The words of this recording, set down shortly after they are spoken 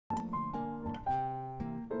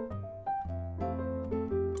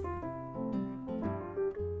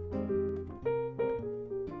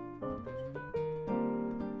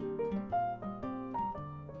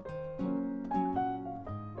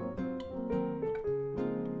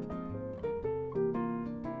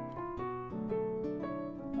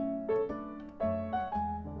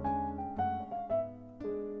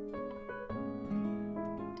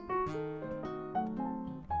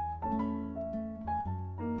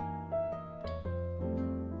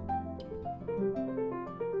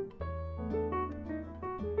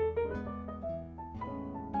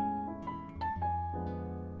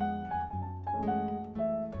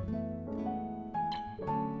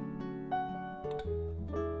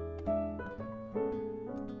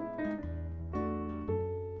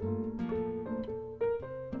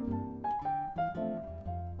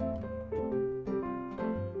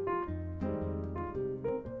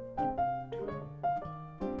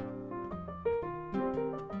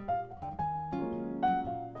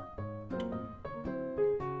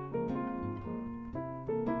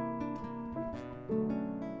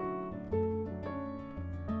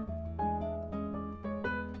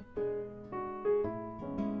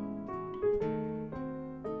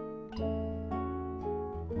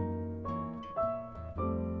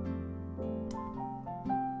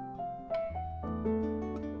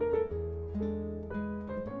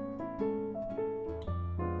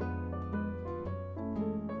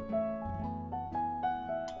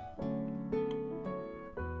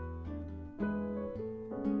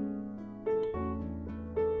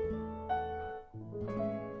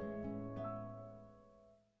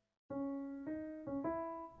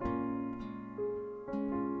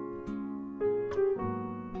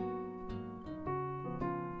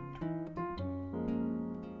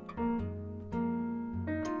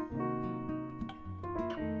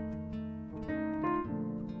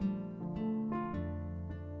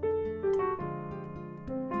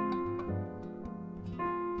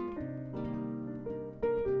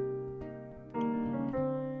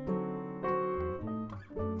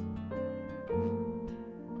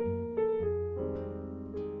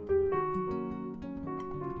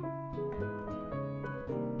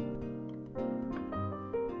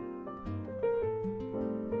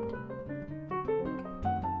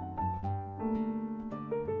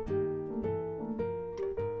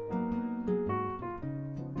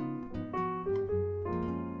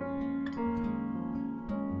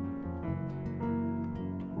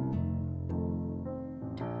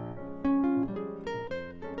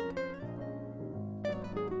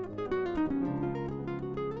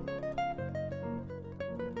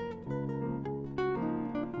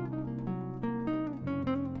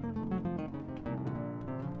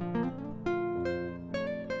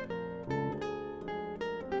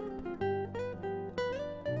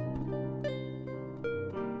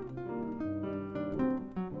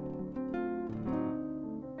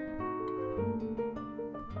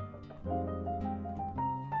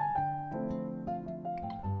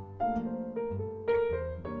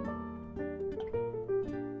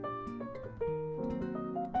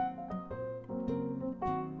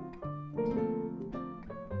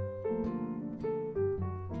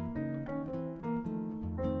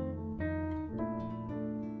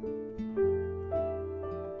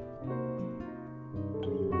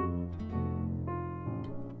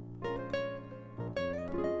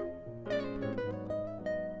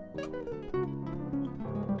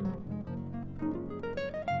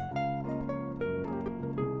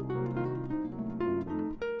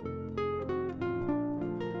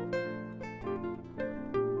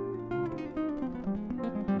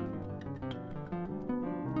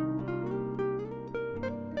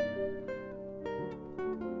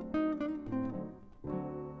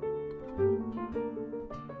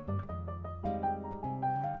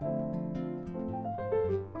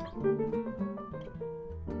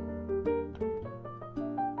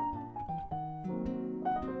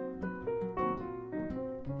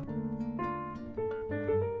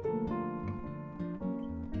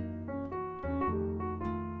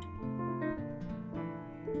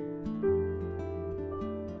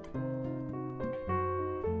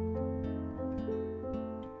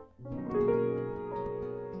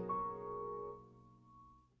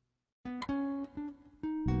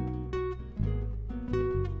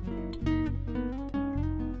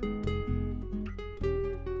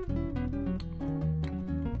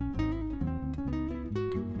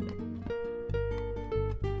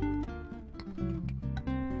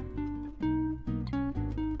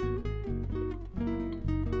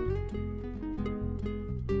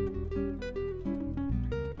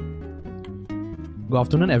Good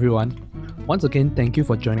afternoon, everyone. Once again, thank you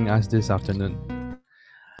for joining us this afternoon.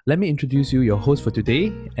 Let me introduce you your host for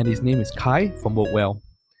today, and his name is Kai from Workwell.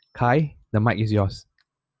 Kai, the mic is yours.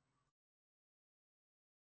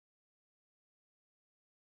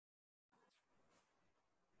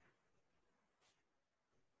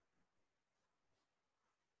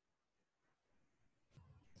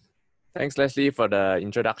 Thanks, Leslie, for the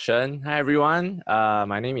introduction. Hi, everyone.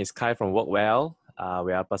 My name is Kai from Workwell.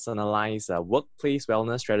 We are a personalized workplace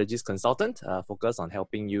wellness strategist consultant focused on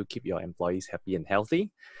helping you keep your employees happy and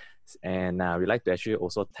healthy. And we'd like to actually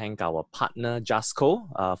also thank our partner,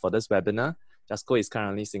 Justco, for this webinar. Justco is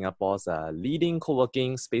currently Singapore's leading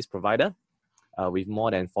co-working space provider with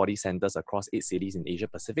more than 40 centers across 8 cities in Asia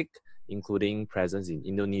Pacific, including presence in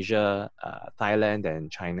Indonesia, Thailand,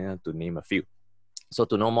 and China, to name a few. So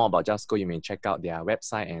to know more about Justco, you may check out their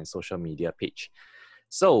website and social media page.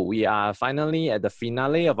 So we are finally at the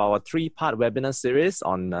finale of our 3-part webinar series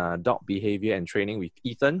on dog behavior and training with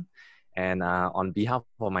Ethan. And on behalf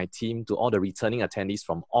of my team, to all the returning attendees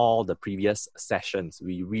from all the previous sessions,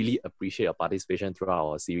 we really appreciate your participation throughout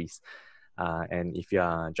our series. And if you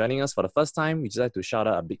are joining us for the first time, we just like to shout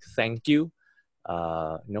out a big thank you,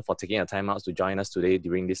 for taking your time out to join us today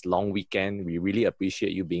during this long weekend. We really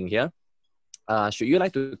appreciate you being here. Should you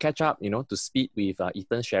like to catch up, to speed with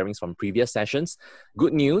Ethan's sharings from previous sessions,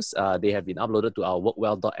 good news, they have been uploaded to our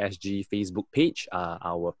Workwell.SG Facebook page.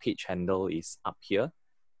 Our page handle is up here.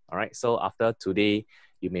 All right, so after today,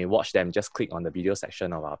 you may watch them. Just click on the video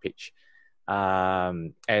section of our page.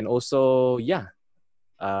 And also,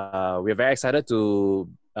 we're very excited to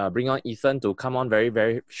bring on Ethan to come on very,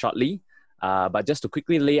 very shortly. But just to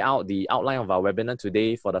quickly lay out the outline of our webinar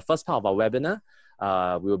today, for the first part of our webinar,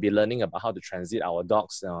 we will be learning about how to transit our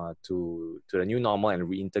dogs to the new normal and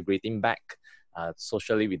reintegrating back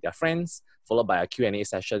socially with their friends, followed by a Q&A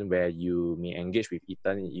session where you may engage with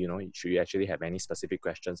Ethan, should you actually have any specific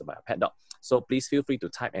questions about your pet dog. So please feel free to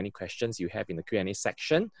type any questions you have in the Q&A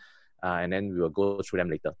section, and then we will go through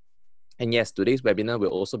them later. And yes, today's webinar will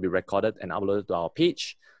also be recorded and uploaded to our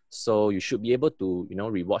page. So you should be able to,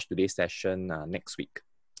 rewatch today's session next week.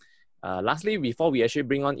 Lastly, before we actually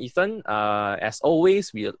bring on Ethan, as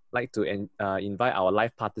always, we'd like to invite our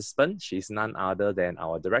live participant. She's none other than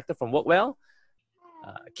our director from Workwell,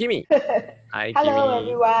 Kimi. Hi, Hello, Kimi.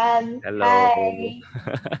 everyone. Hello.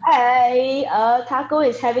 Hi. Taco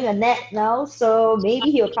is having a nap now, so maybe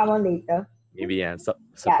he'll come on later. Maybe,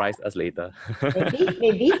 surprise us later.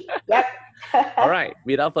 maybe. Yep. All right,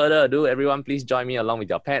 without further ado, everyone, please join me along with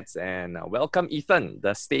your pets and welcome Ethan.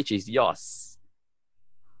 The stage is yours.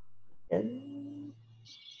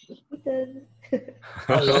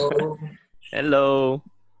 Hello. Hello.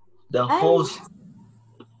 The host.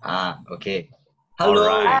 Okay. Hello.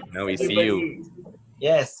 All right, now we see you.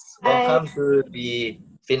 Yes, welcome to the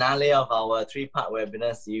finale of our 3-part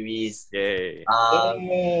webinar series. Yay.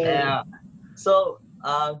 So,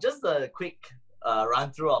 just a quick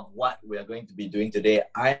run through of what we are going to be doing today.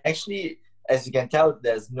 I actually, as you can tell,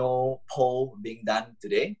 there's no poll being done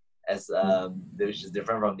today, which is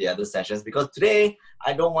different from the other sessions, because today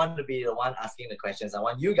I don't want to be the one asking the questions. I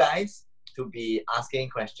want you guys to be asking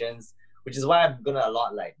questions, which is why I'm gonna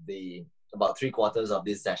allot about 3/4 of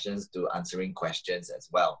these sessions to answering questions as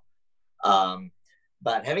well.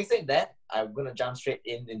 But having said that, I'm gonna jump straight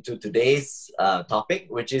into today's topic,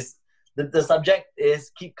 which is the subject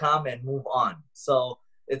is keep calm and move on. So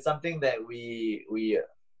it's something that we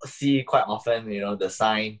see quite often, the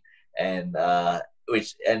sign, and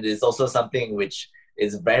it's also something which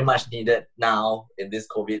is very much needed now in this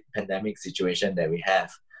COVID pandemic situation that we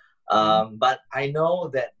have. But I know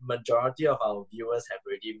that majority of our viewers have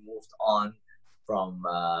already moved on from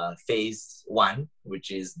phase 1,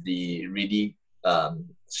 which is the really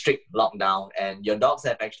strict lockdown, and your dogs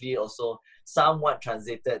have actually also somewhat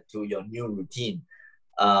transited to your new routine.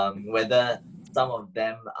 Whether some of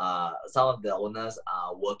the owners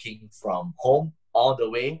are working from home all the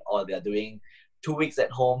way, or they're doing 2 weeks at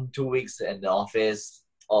home, 2 weeks in the office,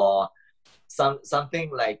 or something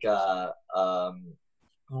like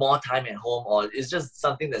more time at home, or it's just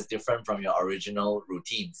something that's different from your original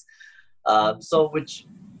routines. So which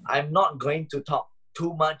I'm not going to talk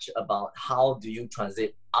too much about how do you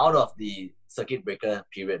transit out of the circuit breaker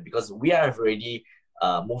period, because we have already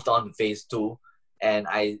moved on to phase 2, and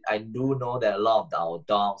I do know that a lot of our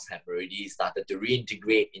dogs have already started to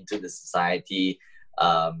reintegrate into the society,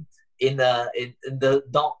 in the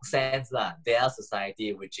dog sense, their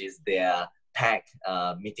society, which is their pack,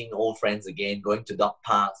 meeting old friends again, going to dog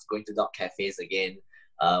parks, going to dog cafes again,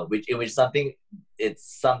 which it's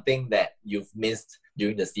something that you've missed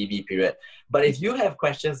during the CB period. But if you have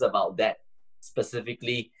questions about that,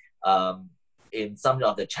 specifically in some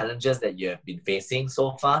of the challenges that you have been facing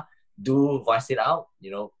so far, do voice it out,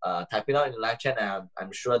 type it out in the live chat, and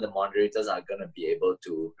I'm sure the moderators are going to be able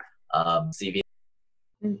to see it.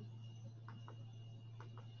 Mm.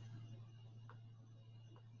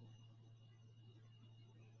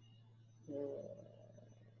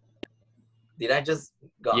 Did I just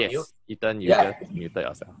got mute? Yes, Ethan, you Yeah. just muted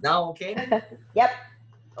yourself. Now okay? Yep.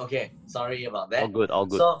 Okay, sorry about that. All good, all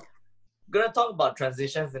good. So, gonna talk about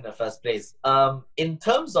transitions in the first place. In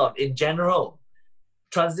terms of, in general,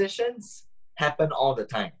 transitions happen all the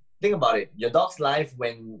time. Think about it. Your dog's life,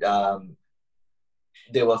 when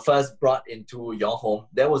they were first brought into your home,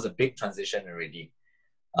 there was a big transition already.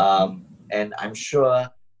 And I'm sure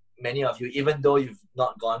many of you, even though you've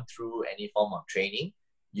not gone through any form of training,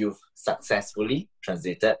 you've successfully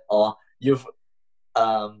transited, or you've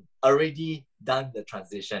already done the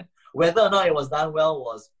transition. Whether or not it was done well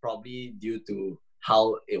was probably due to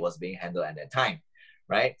how it was being handled at that time,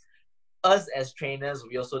 right? Us as trainers,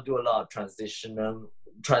 we also do a lot of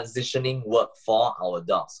transitioning work for our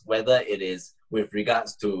dogs, whether it is with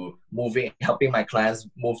regards to helping my clients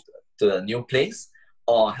move to a new place,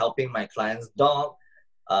 or helping my client's dog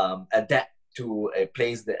adapt to a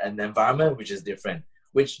place, an environment which is different,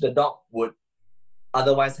 which the dog would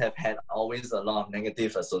otherwise have had always a lot of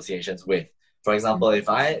negative associations with. For example, if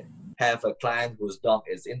I have a client whose dog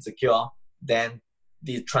is insecure, then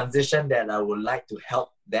the transition that I would like to help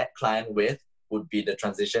that client with would be the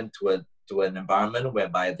transition to an environment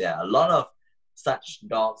whereby there are a lot of such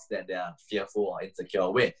dogs that they are fearful or insecure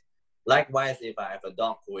with. Likewise, if I have a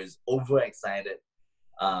dog who is overexcited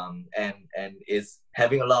and is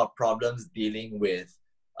having a lot of problems dealing with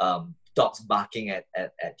dogs barking at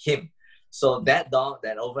him, so that dog,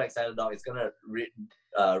 that overexcited dog, is going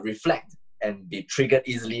to reflect and be triggered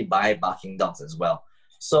easily by barking dogs as well.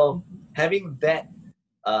 So having that,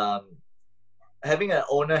 having an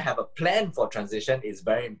owner have a plan for transition is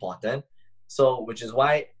very important. So, which is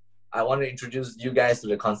why I want to introduce you guys to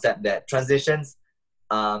the concept that transitions,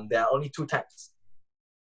 there are only two types.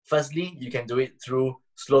 Firstly, you can do it through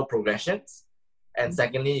slow progressions. And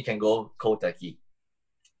secondly, you can go cold turkey.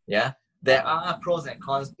 Yeah, there are pros and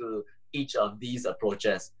cons to each of these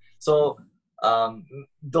approaches. So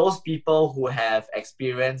those people who have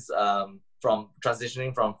experience from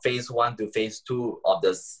transitioning from phase 1 to phase 2 of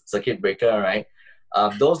the circuit breaker, right?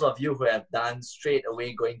 Those of you who have done straight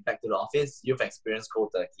away going back to the office, you've experienced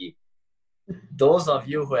cold turkey. Those of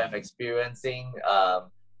you who have experiencing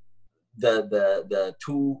the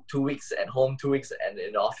two weeks at home, 2 weeks in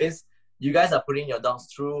the office, you guys are putting your dogs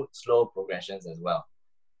through slow progressions as well.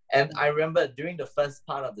 And I remember during the first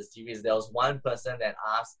part of the series, there was one person that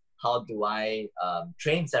asked, how do I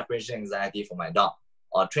train separation anxiety for my dog,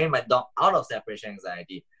 or train my dog out of separation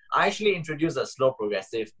anxiety? I actually introduced a slow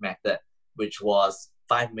progressive method, which was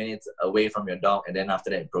 5 minutes away from your dog, and then after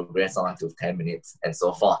that progress on to 10 minutes and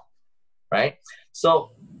so forth, right?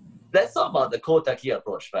 So let's talk about the cold turkey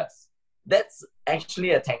approach first. That's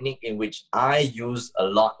actually a technique in which I use a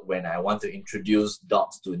lot when I want to introduce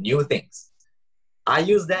dogs to new things. I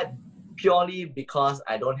use that purely because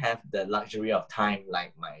I don't have the luxury of time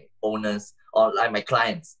like my owners or like my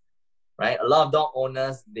clients, right? A lot of dog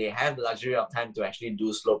owners, they have the luxury of time to actually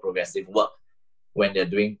do slow progressive work when they're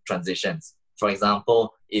doing transitions. For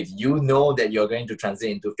example, if you know that you're going to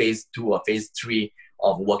transit into phase 2 or phase 3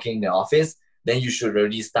 of working in the office, then you should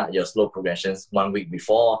already start your slow progressions 1 week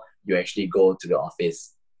before you actually go to the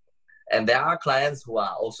office. And there are clients who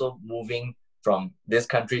are also moving from this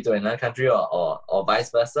country to another country or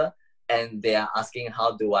vice versa, and they are asking,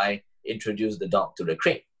 how do I introduce the dog to the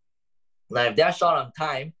crate? Now, if they're short on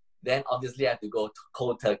time, then obviously I have to go to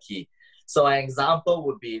cold turkey. So an example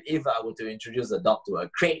would be if I were to introduce a dog to a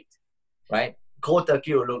crate, right? Cold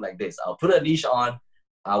turkey will look like this. I'll put a leash on,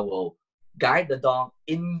 I will guide the dog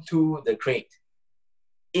into the crate,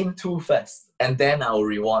 into first, and then I will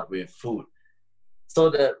reward with food.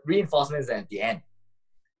 So the reinforcement is at the end.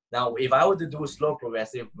 Now, if I were to do slow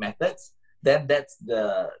progressive methods, then that's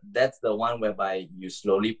the one whereby you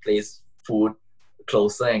slowly place food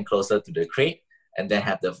closer and closer to the crate, and then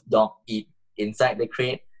have the dog eat inside the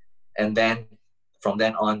crate, and then from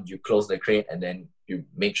then on you close the crate, and then you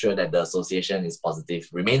make sure that the association is positive,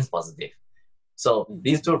 remains positive. So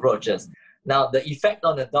these two approaches. Now, the effect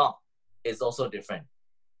on the dog is also different.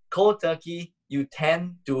 Cold turkey, you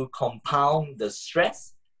tend to compound the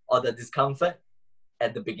stress or the discomfort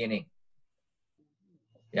at the beginning.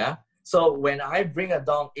 Yeah. So when I bring a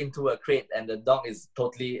dog into a crate and the dog is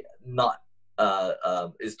totally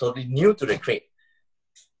is totally new to the crate,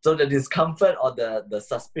 so the discomfort or the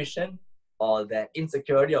suspicion or that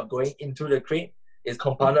insecurity of going into the crate is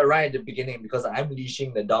compounded right at the beginning because I'm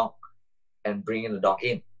leashing the dog and bringing the dog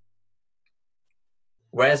in.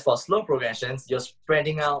 Whereas for slow progressions, you're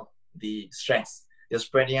spreading out the stress, you're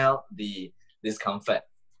spreading out the discomfort.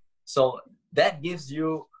 So that gives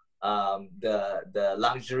you the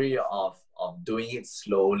luxury of doing it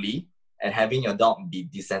slowly and having your dog be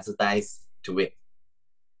desensitized to it,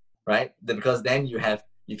 right? Because then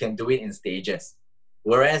you can do it in stages.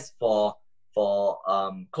 Whereas for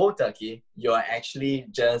cold turkey, you're actually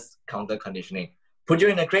just counter conditioning. Put you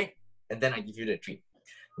in a crate, and then I give you the treat.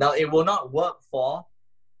 Now, it will not work for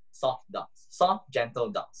soft dogs, soft, gentle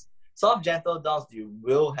dogs. Soft, gentle dogs, you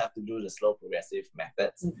will have to do the slow progressive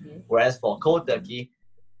methods. Whereas for cold turkey,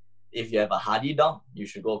 if you have a hardy dog, you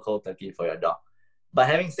should go cold turkey for your dog. But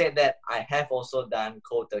having said that, I have also done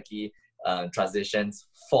cold turkey transitions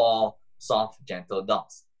for soft, gentle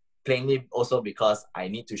dogs. Plainly also because I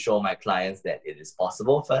need to show my clients that it is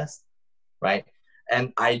possible first, right?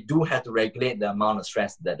 And I do have to regulate the amount of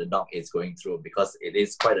stress that the dog is going through because it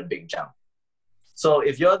is quite a big jump. So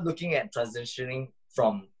if you're looking at transitioning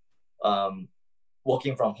from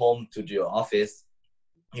working from home to your office,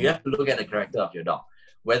 you have to look at the character of your dog.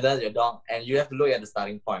 Whether your dog, and you have to look at the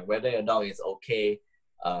starting point, whether your dog is okay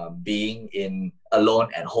being alone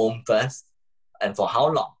at home first, and for how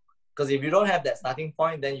long. Because if you don't have that starting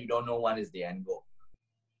point, then you don't know what is the end goal.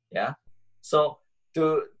 Yeah. So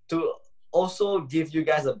to also give you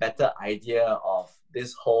guys a better idea of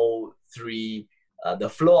this whole the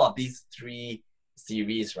flow of these 3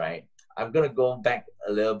 series, right? I'm gonna go back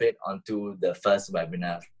a little bit onto the first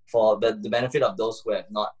webinar for the benefit of those who have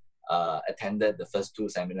not attended the first 2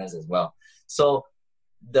 seminars as well. So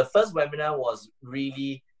the first webinar was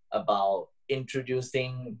really about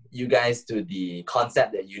introducing you guys to the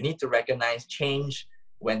concept that you need to recognize change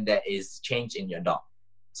when there is change in your dog.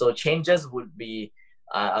 So changes would be,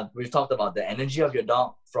 we've talked about the energy of your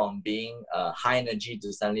dog from being high energy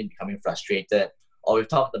to suddenly becoming frustrated, or we've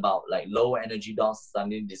talked about like low energy dogs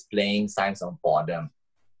suddenly displaying signs of boredom.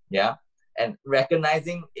 Yeah. And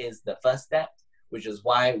recognizing is the first step, which is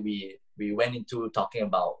why we went into talking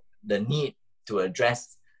about the need to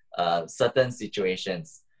address certain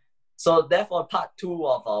situations. So therefore, part 2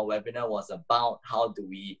 of our webinar was about how do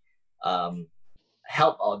we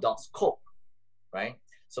help our dogs cope, right?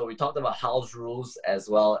 So we talked about house rules as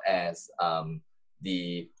well as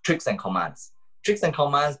the tricks and commands. Tricks and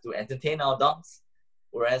commands to entertain our dogs,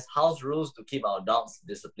 whereas house rules to keep our dogs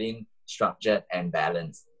disciplined, structured, and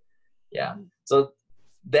balanced. Yeah. So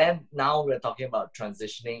then now we're talking about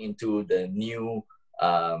transitioning into the new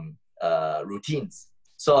routines.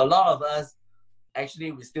 So a lot of us,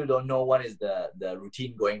 actually, we still don't know what is the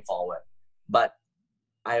routine going forward. But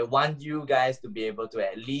I want you guys to be able to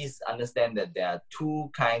at least understand that there are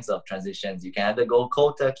 2 kinds of transitions. You can either go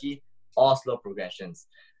cold turkey or slow progressions.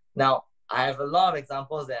 Now, I have a lot of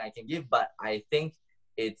examples that I can give, but I think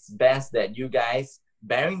it's best that you guys,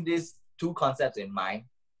 bearing these 2 concepts in mind,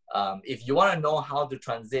 if you want to know how to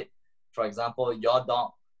transit, for example, your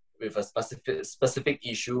dog with a specific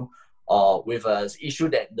issue, or with an issue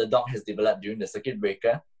that the dog has developed during the circuit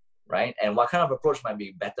breaker, right? And what kind of approach might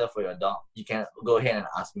be better for your dog, you can go ahead and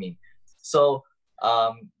ask me. So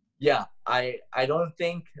yeah, I don't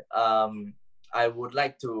think I would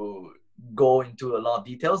like to go into a lot of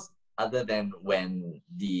details other than when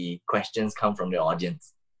the questions come from the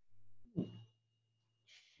audience.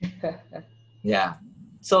 Yeah.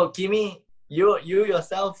 So Kimi, you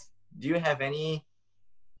yourself, do you have any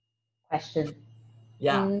Question?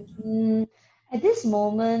 Yeah. At this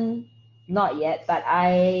moment, not yet, but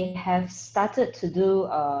I have started to do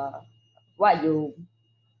what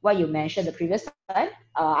you mentioned the previous time.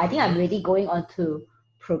 I think I'm really going on to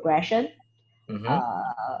progression.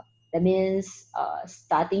 That means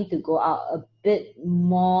starting to go out a bit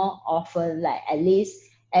more often, like at least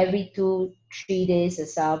every 2-3 days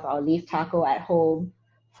itself. I'll leave Taco at home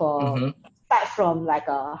for start from like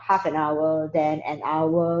a half an hour, then an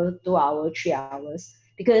hour, 2 hours, 3 hours.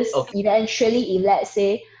 Because eventually, if let's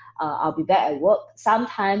say I'll be back at work,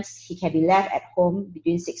 sometimes he can be left at home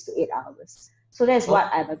between 6 to 8 hours. So that's what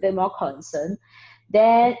I'm a bit more concerned.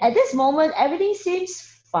 Then at this moment, everything seems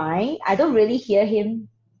fine. I don't really hear him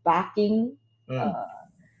barking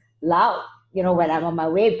loud, when I'm on my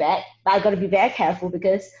way back. But I got to be very careful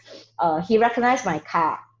because he recognized my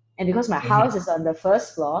car. And because my house is on the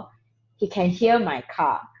 1st floor, he can hear my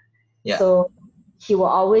car. Yeah. So he will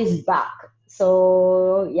always bark.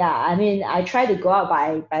 So yeah, I mean, I try to go out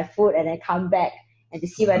by foot and then come back and to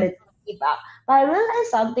see whether he bark. But I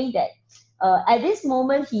realized something that at this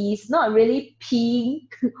moment, he's not really peeing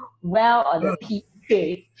well on the pee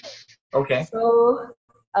tray. Okay. So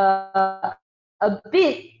a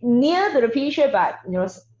bit near to the picture, but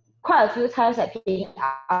quite a few times I peeing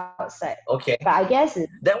outside. Okay. But I guess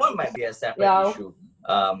That one might be a separate yeah. issue.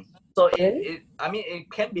 So Really?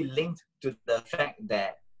 it can be linked to the fact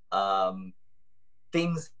that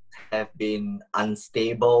things have been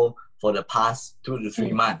unstable for the past 2 to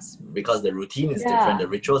 3 months because the routine is different, the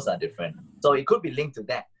rituals are different. So it could be linked to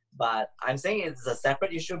that. But I'm saying it's a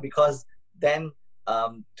separate issue because then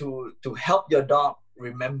to help your dog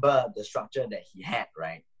remember the structure that he had,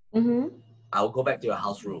 right? I'll go back to your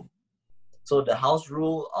house rule. So the house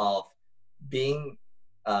rule of being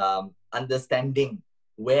understanding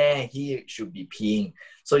where he should be peeing.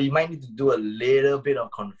 So you might need to do a little bit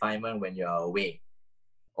of confinement when you're away.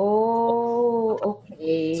 Oh,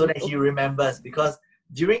 okay. So that he remembers, because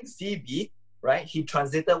during CB, right, he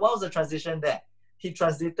transited, what was the transition there? He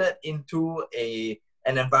transited into an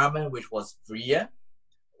environment which was freer,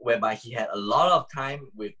 whereby he had a lot of time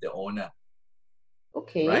with the owner.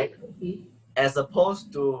 Okay. Right? Okay. As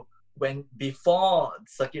opposed to when before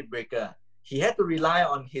circuit breaker, he had to rely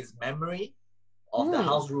on his memory of the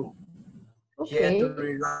house rule. Okay. He had to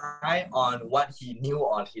rely on what he knew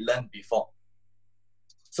or he learned before.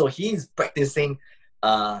 So he's practicing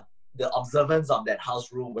the observance of that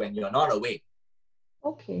house rule when you're not away.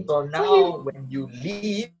 Okay. So now when you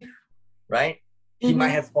leave, right, he might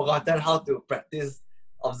have forgotten how to practice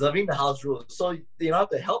observing the house rules. So in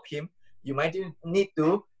order to help him, you might need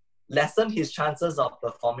to lessen his chances of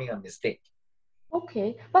performing a mistake.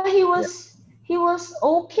 Okay. But he was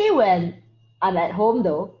okay when I'm at home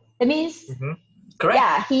though. That means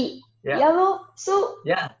Correct. So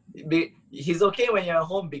he's okay when you're at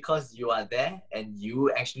home because you are there and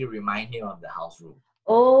you actually remind him of the house rule.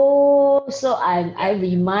 Oh, so I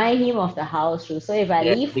remind him of the house rule. So if I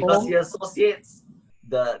leave because home, he associates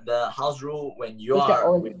the house rule when you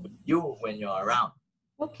are with you when you're around.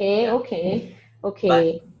 Okay.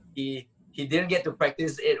 But he didn't get to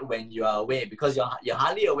practice it when you are away because you're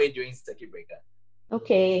hardly away during circuit breaker.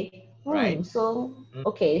 Okay. Right. So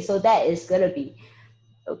so that is gonna be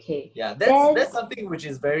okay. Yeah, that's something which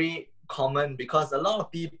is very common because a lot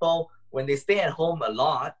of people, when they stay at home a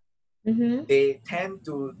lot, they tend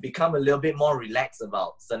to become a little bit more relaxed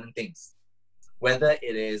about certain things, whether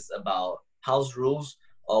it is about house rules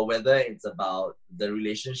or whether it's about the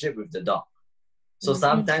relationship with the dog. So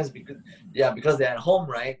sometimes because they're at home,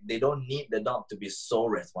 right, they don't need the dog to be so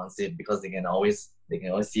responsive because they can always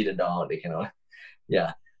see the dog. They can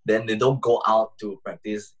then they don't go out to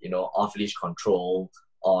practice off leash control,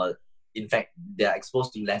 or in fact they're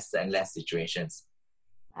exposed to less and less situations.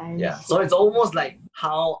 So it's almost like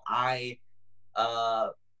how I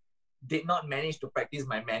did not manage to practice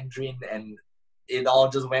my Mandarin and it all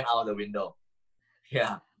just went out the window.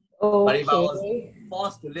 But if I was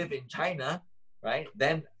forced to live in China, right,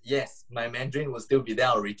 then yes, my Mandarin will still be there.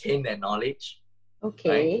 I'll retain that knowledge.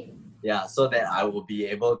 Right? So that I will be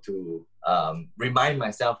able to remind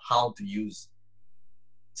myself how to use.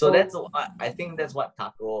 So I think that's what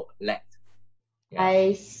Taco lacked.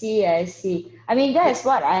 I see. I mean, that's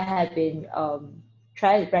what I have been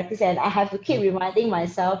trying to practice, and I have to keep reminding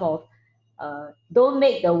myself of don't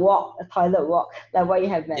make the walk a toilet walk, like what you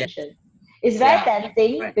have mentioned. It's very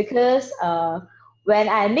tempting because when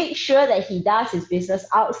I make sure that he does his business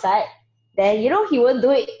outside, then he won't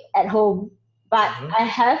do it at home. But I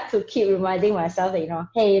have to keep reminding myself that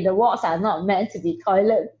hey, the walks are not meant to be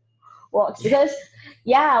toilet walks because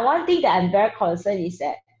one thing that I'm very concerned is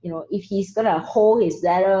that if he's gonna hold his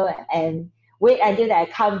bladder and wait until that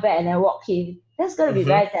I come back and then walk him, that's gonna be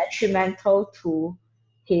very detrimental to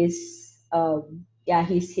his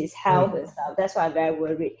his health and stuff. That's why I'm very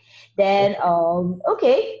worried. Then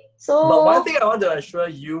so but one thing I want to assure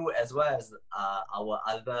you as well as our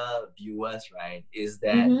other viewers, right, is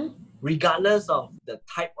that regardless of the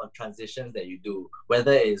type of transitions that you do,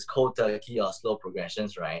 whether it's cold turkey or slow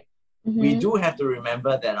progressions, right, we do have to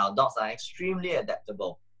remember that our dogs are extremely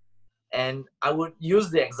adaptable. And I would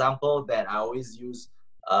use the example that I always use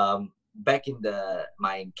back in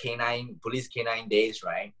my police canine days,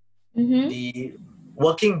 right? The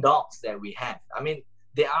working dogs that we have, I mean,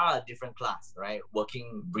 they are a different class, right?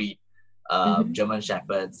 Working breed, German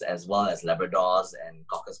Shepherds as well as Labradors and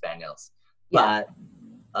Cocker Spaniels. But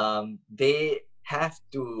they have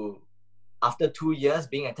to, after 2 years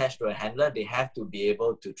being attached to a handler, they have to be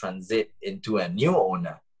able to transit into a new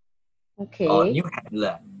owner or new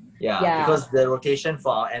handler. Because the rotation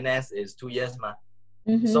for our NS is 2 years.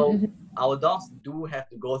 So our dogs do have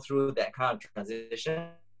to go through that kind of transition.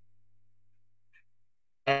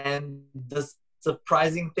 And the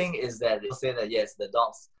surprising thing is that they say that yes, the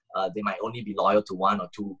dogs they might only be loyal to one or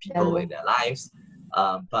two people in their lives.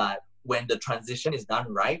 But when the transition is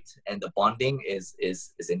done right and the bonding is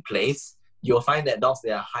in place, you'll find that dogs,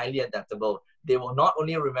 they are highly adaptable. They will not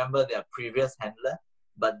only remember their previous handler,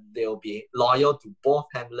 but they'll be loyal to both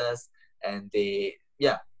handlers, and they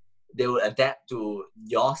will adapt to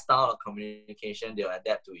your style of communication. They'll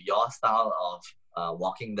adapt to your style of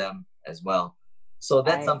walking them as well. So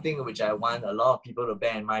that's something which I want a lot of people to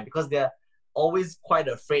bear in mind, because they're always quite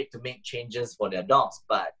afraid to make changes for their dogs.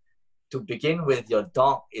 But to begin with, your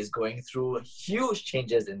dog is going through huge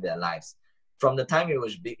changes in their lives. From the time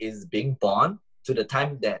is being born to the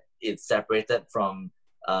time that it's separated from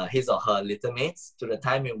his or her littermates, to the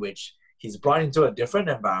time in which he's brought into a different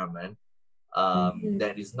environment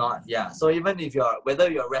that is not, So even if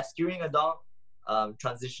whether you're rescuing a dog,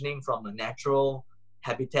 transitioning from a natural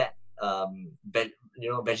habitat,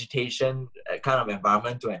 vegetation kind of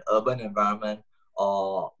environment to an urban environment,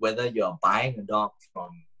 or whether you're buying a dog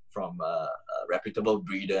from a reputable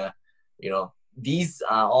breeder, these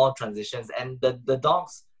are all transitions. And the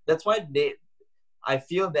dogs, that's why I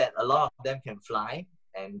feel that a lot of them can fly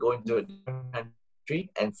and go into a different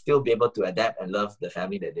country and still be able to adapt and love the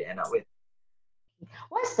family that they end up with.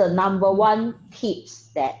 What's the number one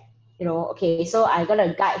tips that, okay, so I'm going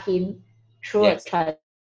to guide him through a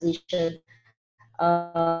transition.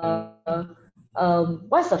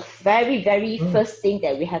 What's the very, very first thing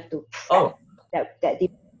that we have to prep that they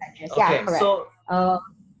suggest? Okay, correct. So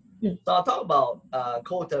I'll talk about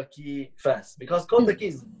cold turkey first, because cold turkey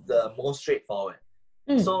is the most straightforward.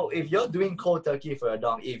 So if you're doing cold turkey for a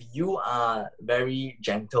dog, if you are very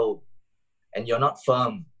gentle and you're not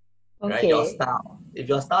firm, right? Your style. If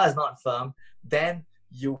your style is not firm, then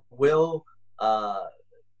you will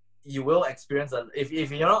experience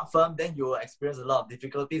if you're not firm, then you will experience a lot of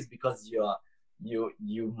difficulties, because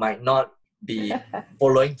you might not be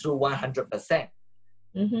following through 100%.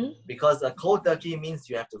 Because a cold turkey means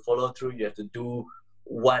you have to follow through, you have to do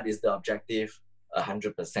what is the objective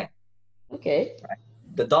 100%. Okay. Right?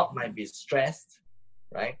 The dog might be stressed,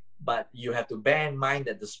 right? But you have to bear in mind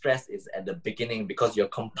that the stress is at the beginning, because you're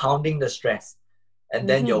compounding the stress, and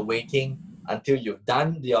then you're waiting until you've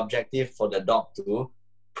done the objective for the dog to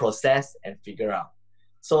process and figure out.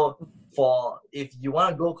 So if you want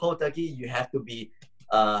to go cold turkey, you have to be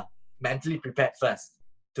mentally prepared first,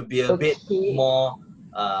 to be a bit more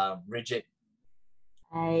rigid.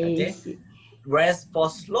 I see. Whereas for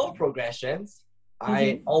slow progressions,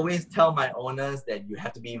 I always tell my owners that you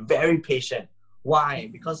have to be very patient. Why?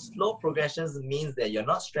 Because slow progressions means that you're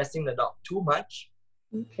not stressing the dog too much,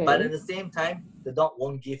 but at the same time, the dog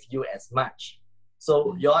won't give you as much.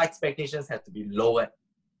 So your expectations have to be lowered.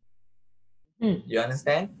 You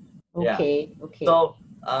understand? Okay. So,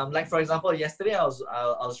 like for example, yesterday I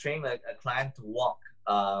was training a client to walk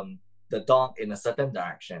the dog in a certain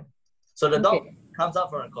direction. So the dog comes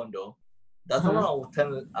out from a condo, doesn't want to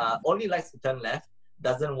turn, only likes to turn left,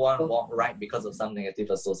 doesn't want to walk right because of some negative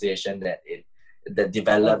association that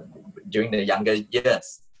developed during the younger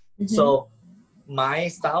years. So my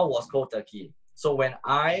style was cold turkey. So when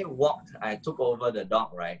I took over the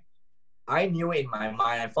dog, right? I knew in my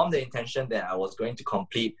mind, I formed the intention that I was going to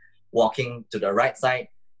complete walking to the right side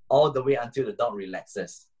all the way until the dog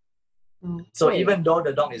relaxes. So even though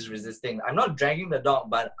the dog is resisting, I'm not dragging the dog,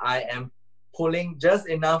 but I am pulling just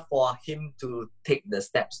enough for him to take the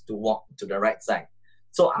steps to walk to the right side.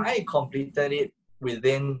 So I completed it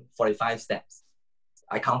within 45 steps.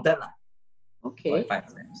 I counted 45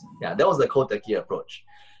 steps. Yeah, that was the cold turkey approach.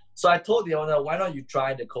 So I told the owner, why don't you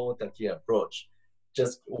try the cold turkey approach?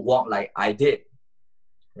 Just walk like I did,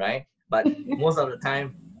 right? But most of the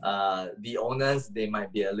time, the owners, they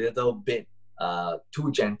might be a little bit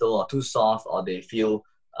too gentle or too soft, or they feel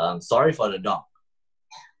sorry for the dog.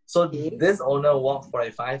 So this owner walked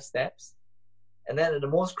 45 steps, and then at the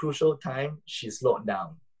most crucial time, she slowed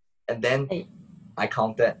down. And then I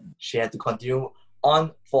counted. She had to continue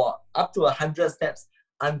on for up to 100 steps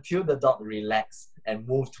until the dog relaxed and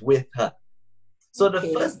moved with her. So the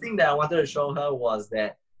first thing that I wanted to show her was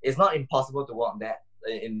that it's not impossible to walk that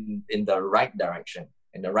in the right direction,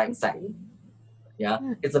 in the right side. Yeah,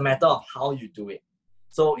 it's a matter of how you do it.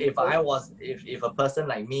 So if a person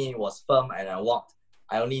like me was firm and I walked,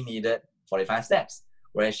 I only needed 45 steps,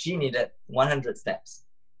 whereas she needed 100 steps.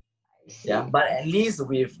 Yeah, but at least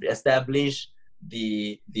we've established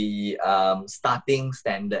the starting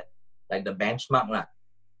standard, like the benchmark lah.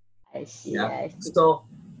 I see. Yeah. I see. So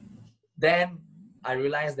then I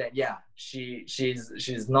realized that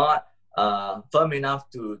she's not firm enough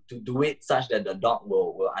to do it such that the dog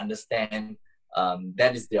will understand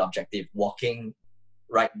that is the objective, walking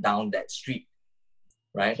right down that street.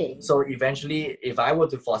 right? Okay. So eventually, if I were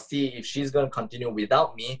to foresee if she's going to continue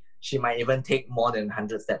without me, she might even take more than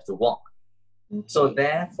 100 steps to walk. So Okay.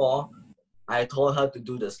 therefore, I told her to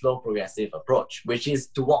do the slow progressive approach, which is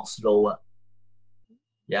to walk slower.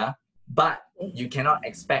 Yeah, but you cannot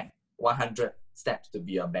expect 100 steps to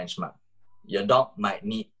be your benchmark. Your dog might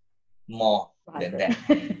need more than that.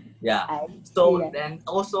 Yeah. I So see that. then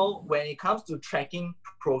also when it comes to tracking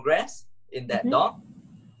progress in that Mhm. dog,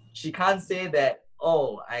 she can't say that,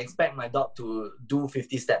 oh, I expect my dog to do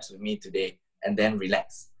 50 steps with me today and then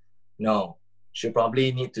relax. No, she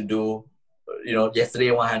probably need to do,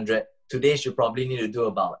 yesterday 100, today she probably need to do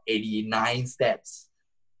about 89 steps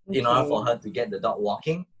in order for her to get the dog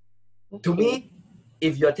walking. To me,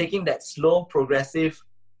 if you're taking that slow progressive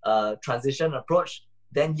transition approach,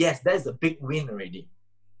 then yes, that is a big win already.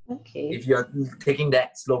 Okay. If you're taking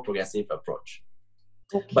that slow progressive approach.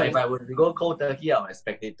 Okay. But if I were to go cold turkey, I would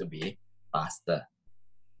expect it to be faster.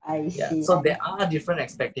 I Yeah. see. So there are different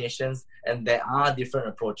expectations and there are different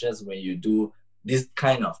approaches when you do this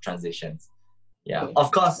kind of transitions. Yeah. Okay.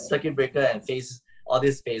 Of course, circuit breaker and all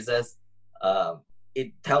these phases,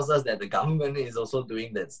 it tells us that the government is also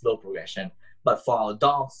doing the slow progression. But for our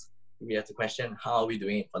dogs, we have to question how are we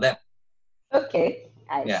doing it for them. Okay.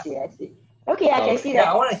 I Yeah. see. Okay, I can see Yeah,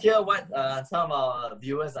 that. I want to hear what some of our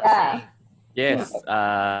viewers are Yeah. saying. Yes,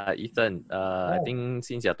 Ethan, I Oh. think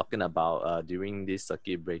since you're talking about during this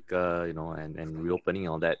circuit breaker, and reopening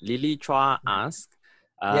and all that, Lily Chua asked,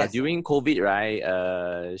 Yes. during COVID,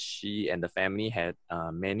 right, she and the family had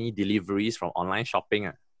many deliveries from online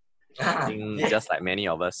shopping. I think Yes. just like many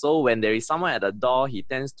of us. So when there is someone at the door, he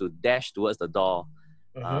tends to dash towards the door.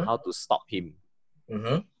 Mhm. How to stop him?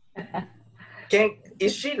 Mm-hmm.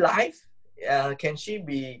 Is she live? Can she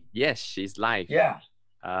be? Yes, she's live. Yeah.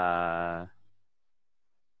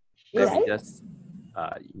 Let Right? me just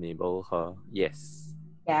enable her. Yes.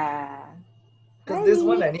 Yeah. Because this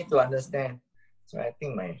one I need to understand. So I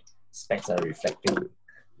think my specs are reflecting.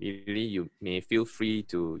 Lily, you may feel free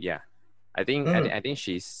to. Yeah, I think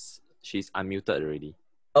she's unmuted already.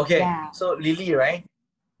 Okay. Yeah. So Lily, right?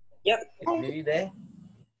 Yep. Is Lily there?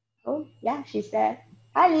 Oh, yeah, she's there.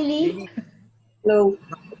 Hi, Lily. Lily? Hello.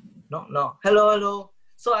 No. Hello.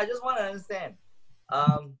 So I just want to understand.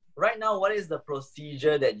 Right now, what is the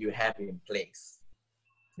procedure that you have in place?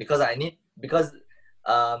 Because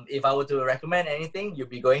if I were to recommend anything, you'll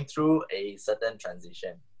be going through a certain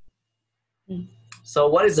transition. So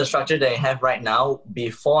what is the structure that you have right now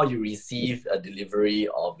before you receive a delivery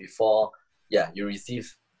or before you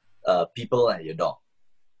receive people at your door?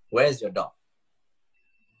 Where is your dog?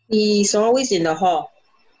 He's always in the hall,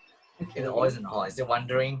 Always in the hall. Is it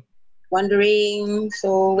wandering? wondering.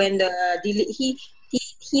 So when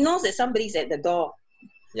he knows that somebody's at the door,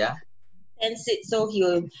 Yeah. and so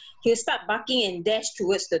he'll start barking and dash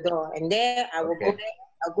towards the door, and there I will go back.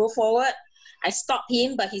 I'll go forward. I stop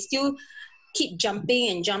him, but he still keep jumping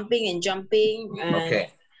and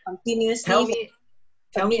Okay. continuously.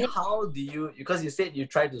 Tell me how do you, because you said you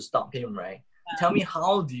tried to stop him, right? Tell me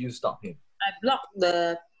how do you stop him? I block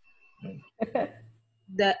the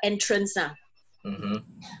entrance now. Mm-hmm.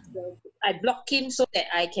 So I block him so that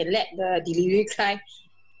I can let the delivery guy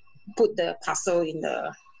put the parcel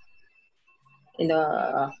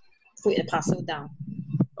put the parcel down.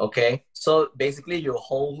 Okay, so basically you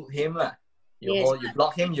hold him, you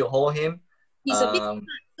block him, you hold him. He's a bit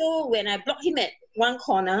so when I block him at one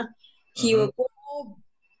corner, he will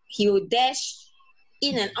dash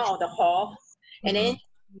in and out of the hall, and then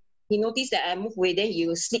he noticed that I move away, then he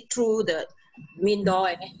will slip through the main door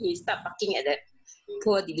and then he start barking at that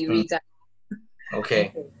poor delivery guy.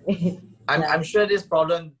 Okay. I'm sure this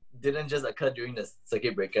problem didn't just occur during the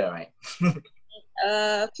circuit breaker, right?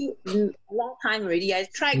 A long time already. I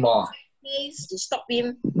tried ways to stop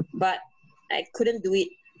him, but I couldn't do it.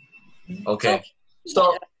 Okay.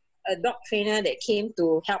 So a dog trainer that came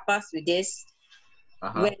to help us with this.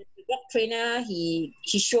 Uh-huh. When the dog trainer he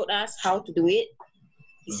showed us how to do it.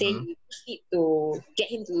 He said you need to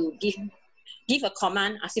get him to give a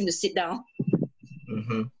command, ask him to sit down.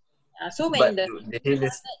 So when it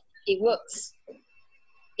works.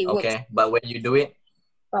 It works. But when you do it?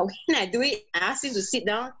 But when I do it, I ask him to sit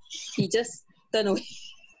down, he just turn away.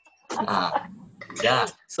 Yeah.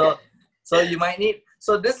 So you might need.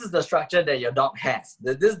 So this is the structure that your dog has.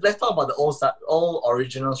 Let's talk about the old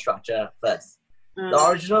original structure first. The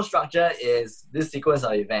original structure is this sequence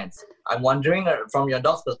of events. I'm wandering from your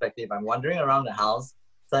dog's perspective. I'm wandering around the house.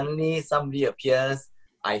 Suddenly somebody appears.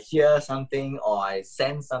 I hear something, or I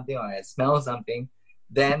sense something, or I smell something.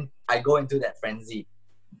 Then I go into that frenzy,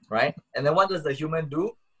 right? And then what does the human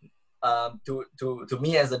do? To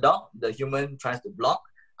me as a dog, the human tries to block.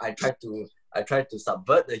 I try to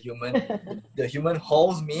subvert the human. The human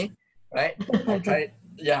holds me, right? I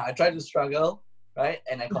try to struggle, right?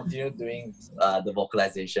 And I continue doing the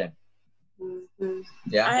vocalization. Mm-hmm.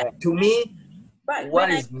 Yeah. To me, But what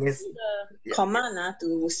when is the command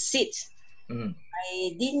to sit,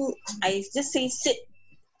 I just say sit.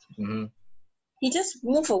 Mm-hmm. He just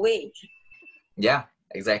move away. Yeah,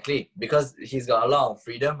 exactly. Because he's got a lot of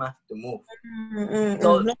freedom to move.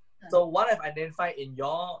 So what I've identified in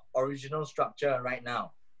your original structure right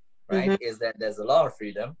now, right, is that there's a lot of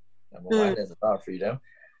freedom. Number one, there's a lot of freedom,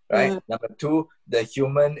 right? Number two, the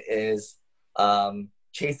human is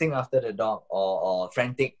chasing after the dog or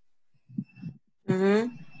frantic.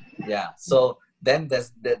 Yeah. So then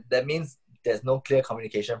that means there's no clear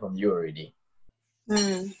communication from you already.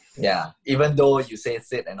 Yeah. Even though you say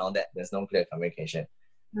sit and all that, there's no clear communication.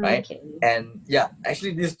 Right? Okay. And yeah,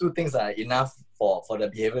 actually these two things are enough for the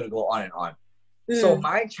behavior to go on and on. So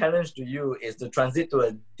my challenge to you is to transit to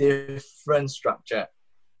a different structure.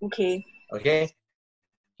 Okay. Okay.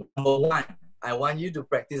 Number one, I want you to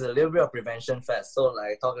practice a little bit of prevention first. So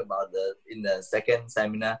like I talked about in the second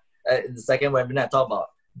seminar, in the second webinar, I talked about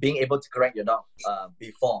being able to correct your dog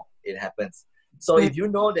before it happens. So if you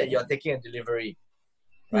know that you're taking a delivery,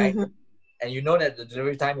 right, and you know that the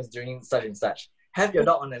delivery time is during such and such, have your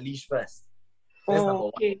dog on a leash first. That's number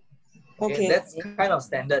one. Okay, that's kind of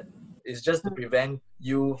standard. It's just to prevent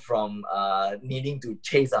you from needing to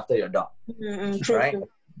chase after your dog, right?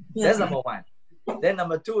 Yeah. That's number one. Then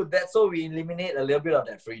number two, that's so we eliminate a little bit of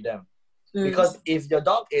that freedom. Because if your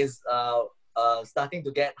dog is starting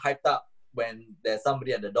to get hyped up when there's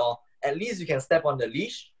somebody at the door, at least you can step on the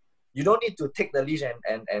leash. You don't need to take the leash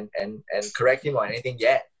and correct him or anything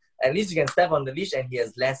yet. At least you can step on the leash and he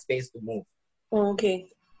has less space to move. Okay.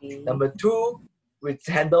 Number two, we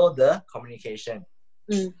handle the communication.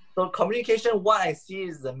 So communication, what I see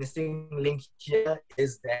is the missing link here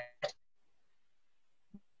is that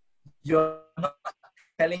you're not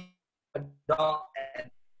telling a dog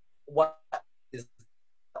what is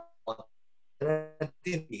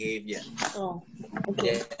alternative behavior. Oh,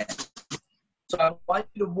 okay. Yeah. So I want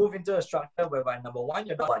you to move into a structure whereby number one,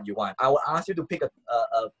 you're not what you want. I will ask you to pick a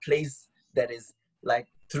place that is like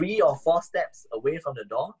 3 or 4 steps away from the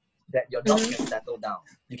door that your dog can settle down.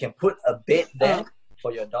 You can put a bed there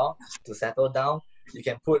for your dog to settle down. You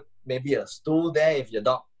can put maybe a stool there if your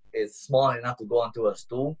dog is small enough to go onto a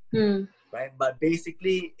stool. Right? But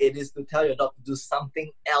basically, it is to tell your dog to do something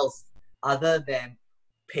else other than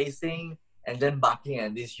pacing and then barking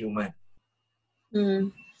at this human.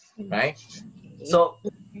 Right? So,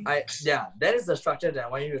 that is the structure that I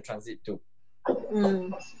want you to transit to.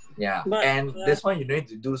 Yeah. And this one, you don't need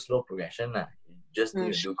to do slow progression. You just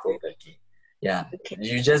need to do cold turkey. Yeah.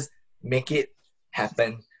 You just make it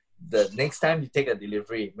happen. The next time you take a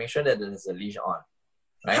delivery, make sure that there's a leash on.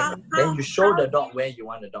 Right? Then you show the dog where you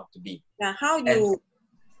want the dog to be. Yeah. How do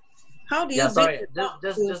you sorry,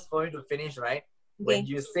 just for you to finish, right? When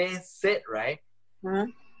you say sit, right?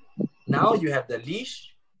 Now you have the leash.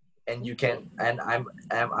 And you can, and I'm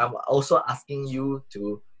also asking you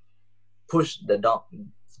to push the dog's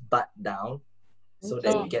butt down so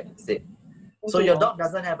that you get to sit. So your dog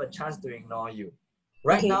doesn't have a chance to ignore you.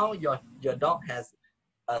 Right now, your dog has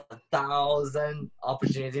 1,000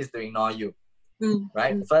 opportunities to ignore you.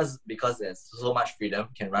 Right? First, because there's so much freedom,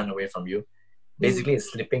 can run away from you. Basically,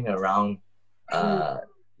 it's slipping around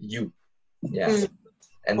you. Yeah.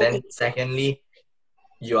 And then secondly,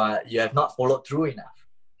 you have not followed through enough.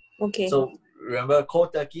 Okay. So remember,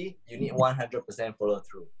 cold turkey, you need 100% follow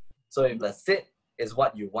through. So if the sit is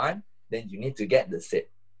what you want, then you need to get the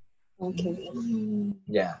sit. Okay.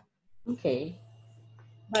 Yeah. Okay.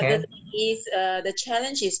 But the thing is, the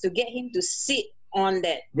challenge is to get him to sit on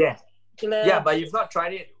that. Yeah. Yeah, but you've not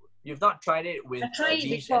tried it. You've not tried it with a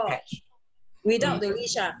leash attached. Without the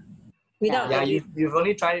leash, you've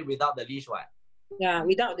only tried it without the leash, what? Yeah,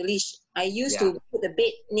 without the leash. I used to put the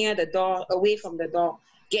bed near the door, away from the door.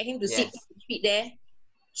 Get him to sit treat there.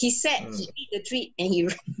 He sat, he ate the treat, and he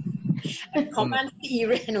ran. He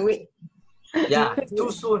ran away. Yeah,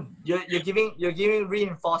 too soon. You're giving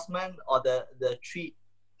reinforcement or the treat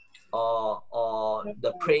or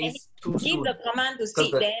the praise too soon. Give the command to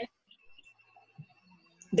sit, then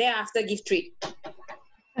thereafter give treat.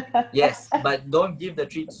 Yes, but don't give the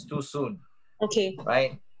treats too soon. Okay.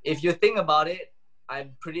 Right? If you think about it,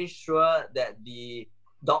 I'm pretty sure that the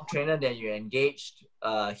dog trainer that you engaged,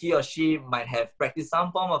 he or she might have practiced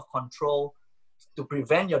some form of control to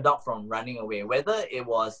prevent your dog from running away. Whether it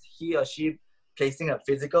was he or she placing a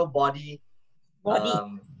physical body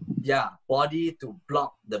to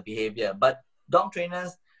block the behavior. But dog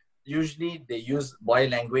trainers usually they use body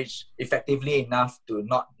language effectively enough to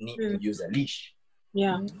not need to use a leash.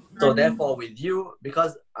 Yeah. So therefore with you,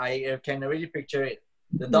 because I can already picture it,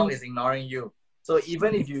 the dog is ignoring you. So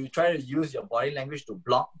even if you try to use your body language to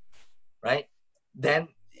block, right, then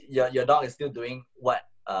your dog is still doing what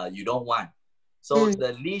you don't want. So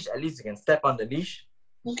the leash, at least you can step on the leash.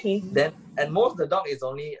 Okay. Then, and most the dog is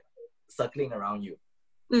only circling around you.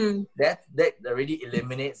 That already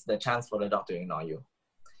eliminates the chance for the dog to ignore you.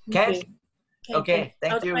 Okay. Okay.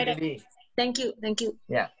 Thank I'll you, try that. Lily. Thank you. Thank you.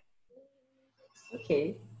 Yeah.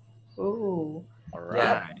 Okay. Oh. All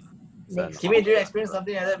right. Next. Kimi, do you experience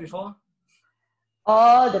something like that before?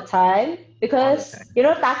 All the time, because All the time. you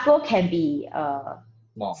know Taco can be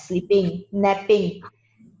More. sleeping, napping.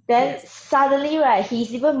 Then Yes. suddenly, right,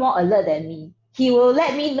 he's even more alert than me. He will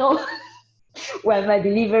let me know when my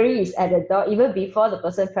delivery is at the door, even before the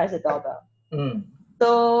person press the doorbell.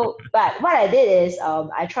 So, but what I did is,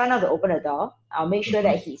 I try not to open the door. I'll make sure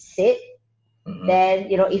that he sit. Then,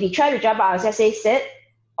 you know, if he try to jump out, I'll just say sit,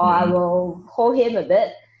 or I will hold him a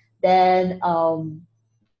bit. Then I open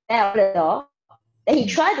the door. Then he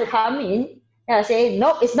tried to come in. Then I'll say,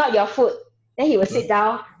 nope, it's not your food. Then he will sit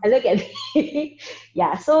down and look at me.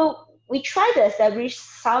 Yeah, so we try to establish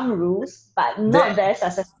some rules, but not very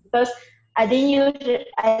successful because I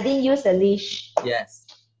didn't use the leash. Yes,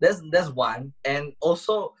 that's one. And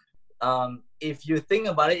also, if you think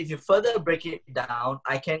about it, if you further break it down,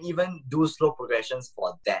 I can even do slow progressions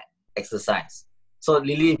for that exercise. So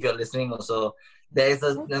Lily, if you're listening also, there is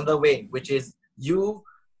another way, which is you,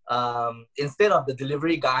 instead of the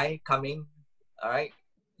delivery guy coming, all right,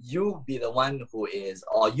 you be the one who is,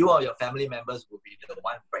 or you or your family members will be the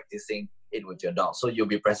one practicing it with your dog. So you'll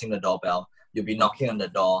be pressing the doorbell, you'll be knocking on the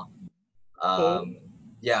door.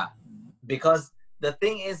 Yeah, because the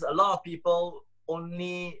thing is, a lot of people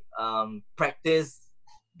only practice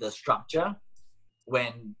the structure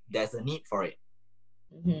when there's a need for it.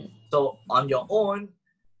 So on your own,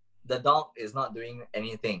 the dog is not doing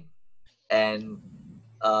anything, and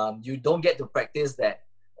you don't get to practice that.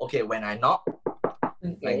 Okay, when I knock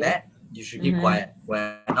like that, you should keep quiet.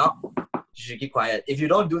 When I knock, you should keep quiet. If you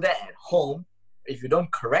don't do that at home, if you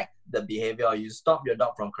don't correct the behavior, or you stop your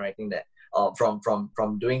dog from correcting that, or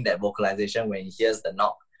from doing that vocalization when he hears the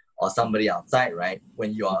knock or somebody outside, right,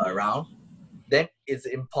 when you are around, then it's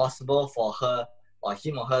impossible for her or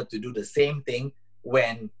him or her to do the same thing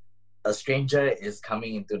when a stranger is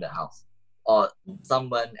coming into the house or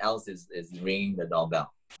someone else is ringing the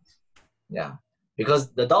doorbell. Yeah,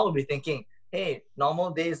 because the dog will be thinking, hey,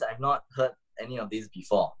 normal days I've not heard any of these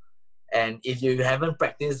before. And if you haven't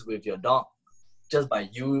practiced with your dog, just by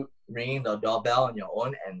you ringing the doorbell on your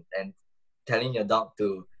own and telling your dog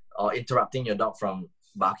to, or interrupting your dog from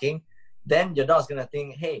barking, then your dog's gonna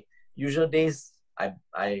think, hey, usual days I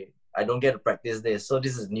don't get to practice this, so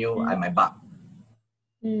this is new, I might bark.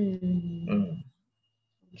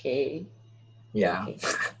 Okay. Yeah. Okay.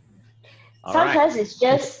 All Sometimes right. it's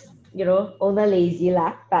just, you know, owner lazy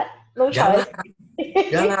lah, but no choice.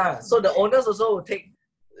 Yeah. So the owners also will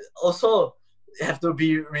also have to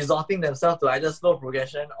be resorting themselves to either slow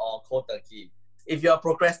progression or cold turkey. If you're a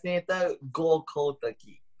procrastinator, go cold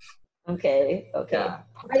turkey. Okay. Yeah.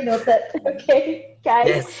 I noted. Okay, guys.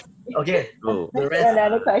 Yes. Okay. So The rest.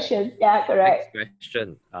 Another question. Yeah, correct. next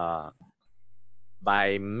question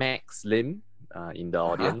by Max Lim in the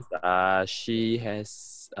audience. She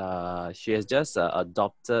has just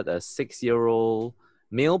adopted a 6-year-old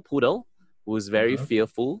male poodle who's very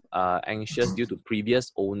fearful, anxious due to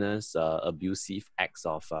previous owners' abusive acts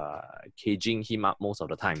of caging him up most of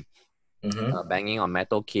the time, banging on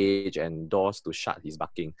metal cage and doors to shut his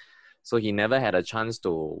barking. So he never had a chance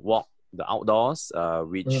to walk the outdoors,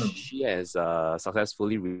 which she has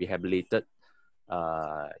successfully rehabilitated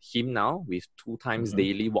him now with 2 times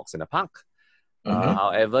daily walks in the park.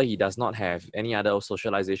 However, he does not have any other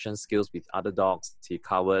socialization skills with other dogs. He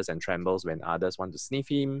cowers and trembles when others want to sniff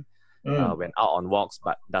him when out on walks,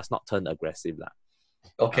 but does not turn aggressive.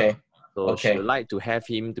 So she would like to have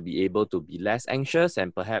him to be able to be less anxious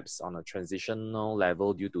and perhaps on a transitional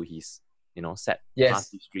level due to his set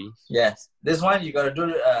past history. Yes, this one you got to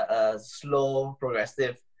do a slow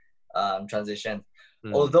progressive transition.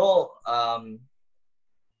 Although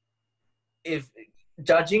if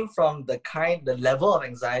judging from the level of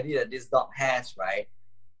anxiety that this dog has, right,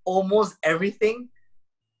 almost everything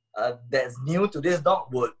that's new to this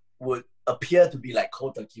dog would appear to be like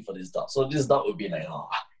cold turkey for this dog. So this dog would be like, oh,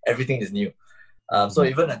 everything is new. So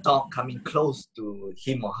even a dog coming close to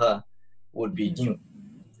him or her would be new.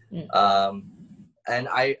 And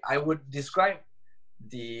I would describe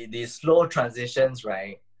the slow transitions,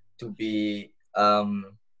 right, to be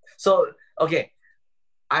So, okay,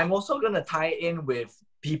 I'm also going to tie in with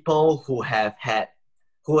people who have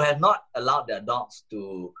not allowed their dogs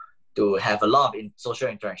to have a lot of social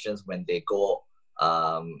interactions when they go,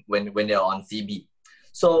 when they're on CB.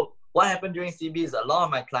 So what happened during CB is a lot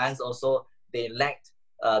of my clients also, they lacked,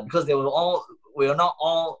 because we were all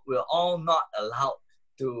not allowed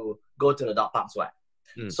to go to the dog parks, right?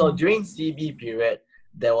 So during CB period,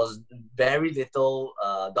 there was very little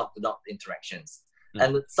dog-to-dog interactions.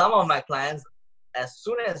 And some of my clients, as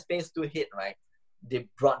soon as phase 2 hit, right, they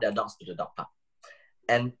brought their dogs to the dog park.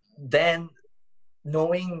 And then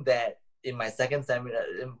knowing that in my second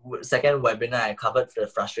webinar, I covered the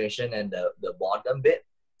frustration and the boredom bit.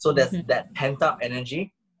 So there's that pent-up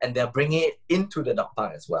energy, and they're bringing it into the dog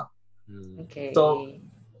park as well. Okay. So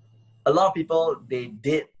a lot of people, they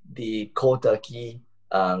did the cold turkey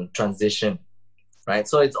transition, right?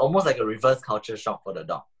 So it's almost like a reverse culture shock for the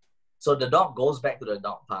dog. So the dog goes back to the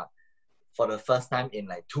dog park for the first time in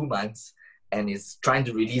like 2 months, and is trying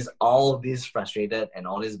to release all this frustrated and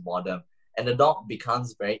all this boredom. And the dog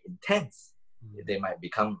becomes very intense. They might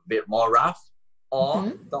become a bit more rough,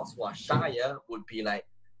 or dogs who are shyer would be like,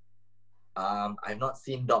 I've not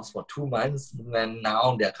seen dogs for 2 months, and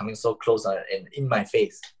now they're coming so close and in my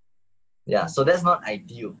face. Yeah, so that's not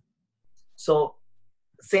ideal. So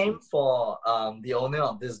same for the owner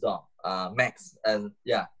of this dog, Max. And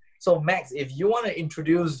yeah, so Max, if you want to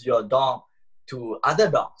introduce your dog to other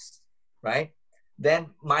dogs, right,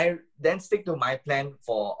 then stick to my plan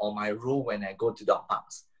or my rule when I go to dog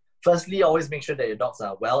parks. Firstly, always make sure that your dogs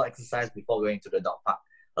are well exercised before going to the dog park.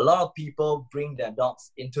 A lot of people bring their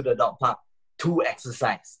dogs into the dog park to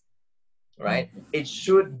exercise, right? It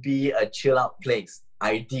should be a chill out place,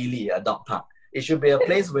 ideally a dog park. It should be a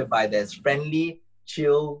place whereby there's friendly,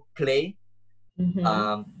 chill play,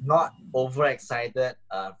 not overexcited,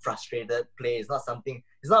 frustrated play. It's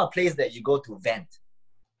not a place that you go to vent.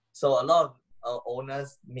 So a lot of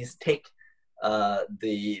owners mistake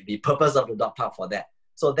the purpose of the dog park for that.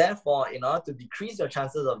 So therefore, in order to decrease your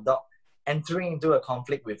chances of dog entering into a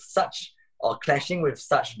conflict with such or clashing with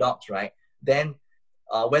such dogs, right, then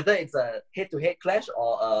whether it's a head-to-head clash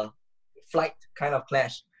or a flight kind of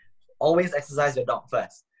clash, always exercise your dog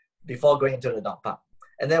first before going into the dog park.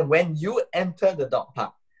 And then when you enter the dog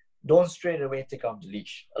park, don't straight away take off the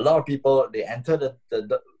leash. A lot of people, they enter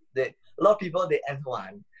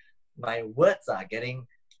my words are getting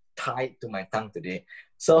tied to my tongue today.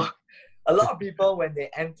 So a lot of people, when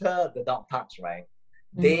they enter the dog parks, right,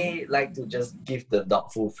 they like to just give the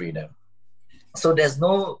dog full freedom. So there's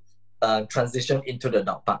no transition into the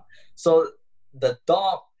dog park. So the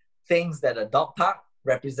dog thinks that a dog park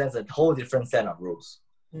represents a whole different set of rules.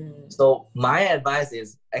 So my advice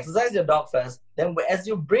is exercise your dog first. Then as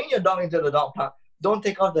you bring your dog into the dog park, don't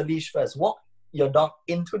take off the leash first. Walk your dog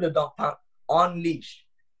into the dog park on leash,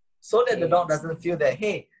 so that the dog doesn't feel that,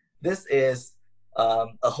 hey, this is a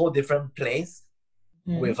whole different place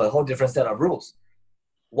with a whole different set of rules.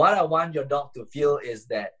 What I want your dog to feel is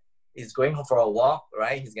that he's going for a walk,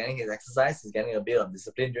 right? He's getting his exercise, he's getting a bit of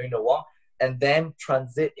discipline during the walk, and then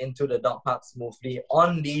transit into the dog park smoothly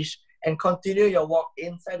on leash, and continue your walk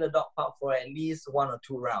inside the dog park for at least 1 or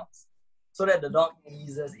 2 rounds, so that the dog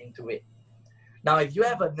eases into it. Now, if you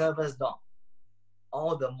have a nervous dog,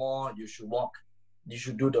 all the more you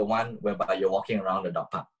should do the one whereby you're walking around the dog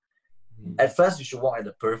park. At first, you should walk at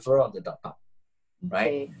the peripheral of the dog park, right?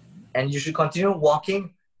 Okay. And you should continue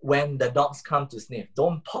walking when the dogs come to sniff.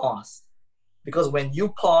 Don't pause, because when you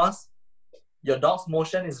pause, your dog's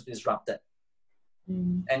motion is disrupted.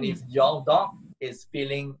 And if your dog is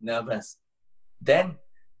feeling nervous, then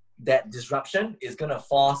that disruption is going to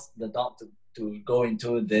force the dog to go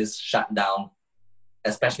into this shutdown,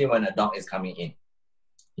 especially when a dog is coming in.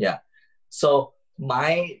 Yeah. So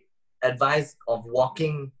my advice of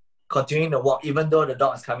continuing the walk, even though the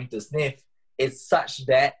dog is coming to sniff, is such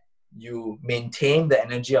that you maintain the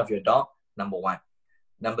energy of your dog, number 1.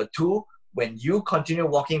 Number 2, when you continue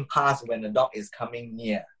walking past when the dog is coming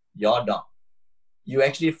near your dog, you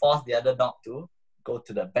actually force the other dog to go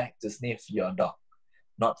to the back to sniff your dog,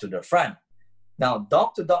 not to the front. Now,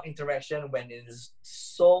 dog-to-dog interaction, when it is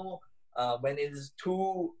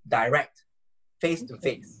too direct,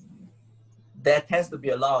 face-to-face, there tends to be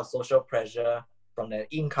a lot of social pressure from the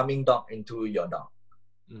incoming dog into your dog.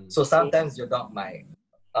 So sometimes your dog might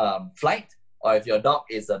flight, or if your dog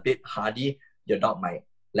is a bit hardy, your dog might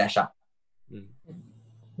lash out.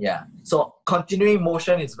 Yeah. So continuing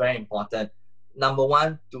motion is very important. Number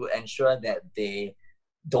 1, to ensure that they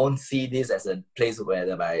don't see this as a place where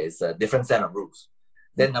it's a different set of rules.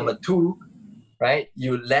 Then number 2, right,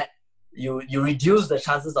 you let you reduce the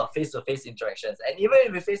chances of face-to-face interactions. And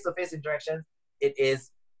even with face-to-face interactions, it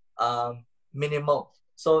is minimal.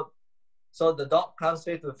 So the dog comes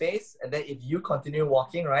face-to-face, and then if you continue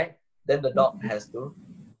walking, right, then the dog has to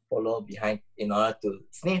follow behind in order to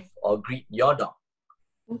sniff or greet your dog.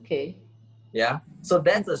 Okay. Yeah. So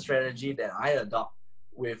that's a strategy that I adopt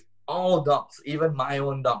with all dogs, even my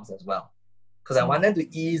own dogs as well. Because I want them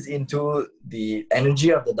to ease into the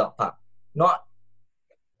energy of the dog park, not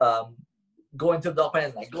go into the dog park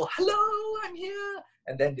and like go, hello, I'm here.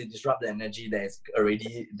 And then they disrupt the energy that is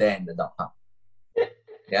already there in the dog park.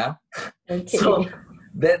 Yeah. Okay. So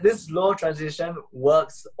this slow transition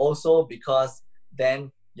works also because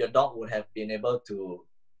then your dog would have been able to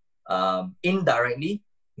indirectly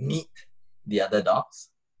meet the other dogs,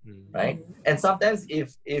 right? And sometimes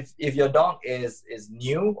if your dog is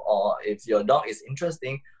new, or if your dog is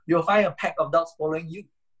interesting, you'll find a pack of dogs following you,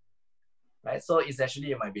 right? So essentially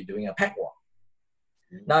you might be doing a pack walk.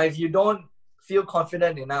 Now, if you don't feel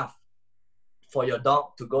confident enough for your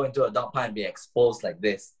dog to go into a dog park and be exposed like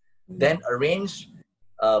this, then arrange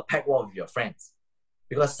a pack walk with your friends,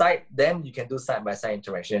 because then you can do side-by-side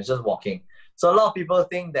interaction, just walking. So a lot of people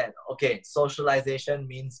think that, okay, socialization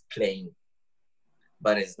means playing,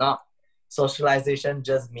 but it's not. Socialization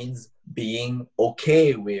just means being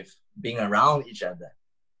okay with being around each other.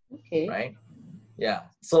 Okay. Right? Yeah.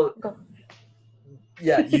 So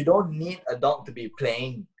yeah, you don't need a dog to be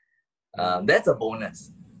playing. That's a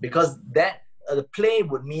bonus, because that the play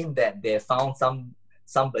would mean that they found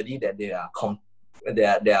somebody that they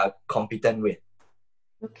are competent with.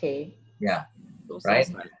 Okay. Yeah. So Right.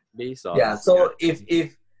 sounds like based on, Yeah. So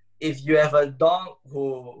if you have a dog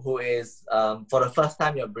who is for the first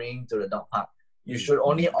time you're bringing to the dog park, you should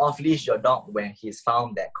only off leash your dog when he's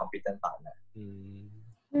found that competent partner.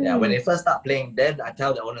 Yeah, when they first start playing, then I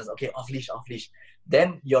tell the owners, okay, off leash.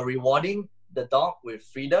 Then you're rewarding the dog with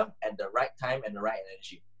freedom at the right time and the right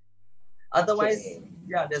energy. Otherwise,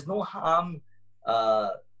 yeah, there's no harm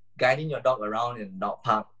guiding your dog around in the dog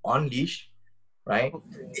park on leash, right?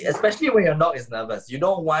 Especially when your dog is nervous. You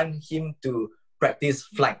don't want him to practice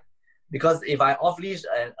flight, because if I off leash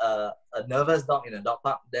a nervous dog in a dog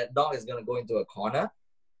park, that dog is gonna go into a corner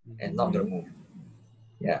and not gonna move.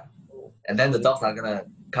 Yeah. And then the dogs are gonna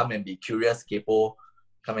come and be curious, capo,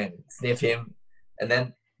 come and sniff him, and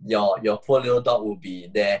then your poor little dog will be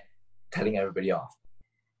there telling everybody off.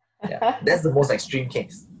 Yeah, that's the most extreme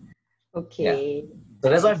case. Okay. Yeah. So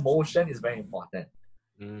that's why motion is very important.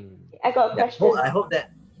 I got a question. I hope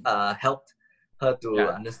that helped her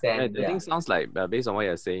to understand. I think sounds like based on what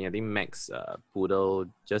you're saying, I think Max Poodle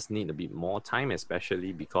just need a bit more time,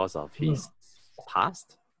 especially because of his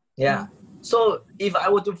past. Yeah. So if I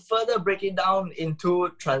were to further break it down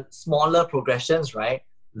into smaller progressions, right?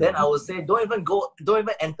 Then I would say don't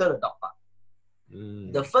even enter the dog park.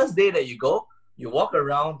 The first day that you go, you walk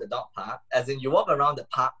around the dog park, as in you walk around the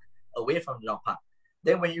park away from the dog park.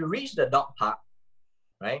 Then when you reach the dog park,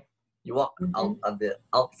 right, you walk out on the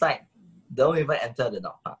outside. Don't even enter the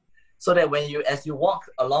dog park. So that as you walk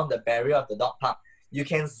along the barrier of the dog park, you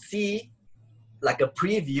can see like a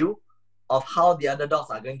preview of how the other dogs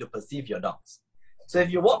are going to perceive your dogs. So if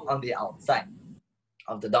you walk on the outside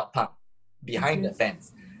of the dog park, behind the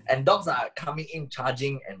fence, and dogs are coming in,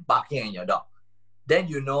 charging and barking at your dog, then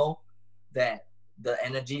you know that the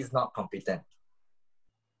energy is not competent.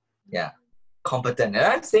 Yeah, competent. And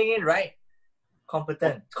I'm saying it right.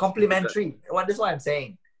 Competent, complementary. That's what I'm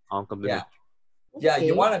saying. Yeah, yeah.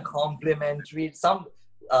 You want a complementary, some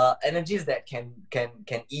energies that can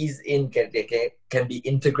ease in, can be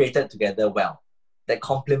integrated together well, that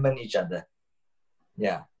complement each other.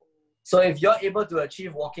 Yeah. So if you're able to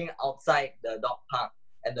achieve walking outside the dog park,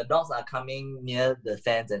 and the dogs are coming near the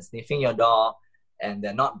fence and sniffing your dog, and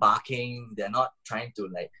they're not barking, they're not trying to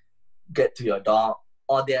like get to your dog,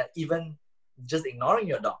 or they're even just ignoring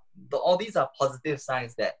your dog. All these are positive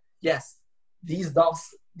signs that yes, these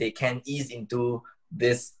dogs, they can ease into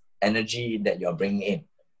this energy that you're bringing in.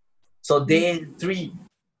 So day 3,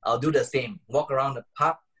 I'll do the same. Walk around the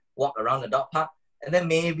park, walk around the dog park, and then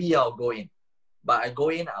maybe I'll go in. But I go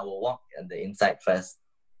in, I will walk on the inside first.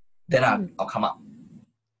 Then I'll come up.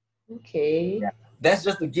 Okay. Yeah. That's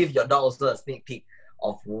just to give your dog also a sneak peek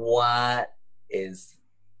of what is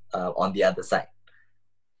on the other side.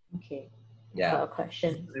 Okay. Yeah. Got a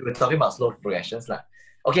question. We're talking about slow progressions.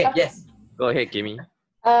 Okay, yes. Go ahead, Kimmy.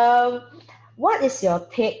 What is your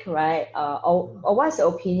take, right? Or what's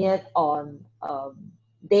your opinion on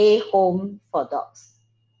day home for dogs?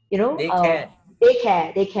 You know, Daycare.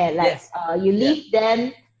 Daycare. Like Yes. You leave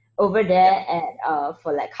them over there at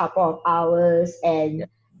for like couple of hours, and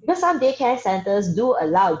because some daycare centers do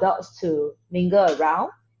allow dogs to mingle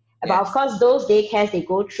around. But of Yes. course, those daycares, they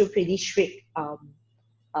go through pretty strict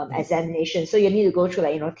examination. So you need to go through,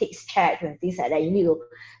 like, tics check and things like that. You need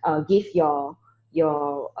to give your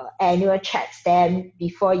annual checks then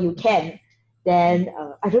before you can. Then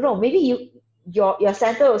I don't know, maybe your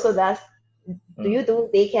center also does. Do you do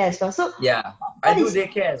daycare as well? So Yeah, I do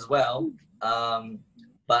daycare as well.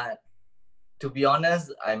 But to be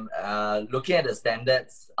honest, I'm looking at the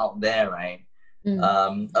standards out there, right?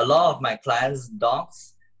 A lot of my clients'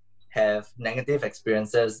 dogs have negative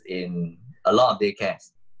experiences in a lot of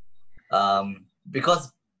daycares.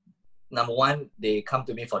 Because number one, they come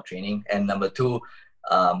to me for training, and number two,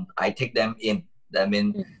 I take them in. I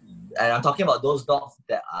mean, and I'm talking about those dogs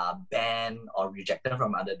that are banned or rejected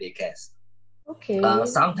from other daycares. Okay.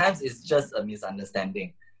 Sometimes it's just a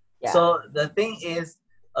misunderstanding. Yeah. So the thing is,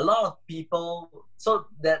 a lot of people. So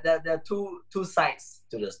there are two sides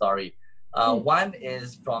to the story. One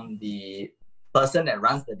is from the person that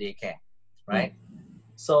runs the daycare, right?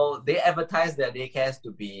 So they advertise their daycares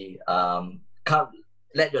to be come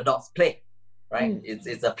let your dogs play, right?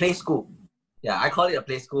 It's a play school. Yeah, I call it a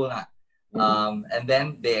play school now. And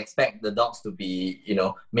then they expect the dogs to be,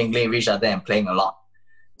 mingling with each other and playing a lot.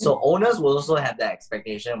 So owners will also have that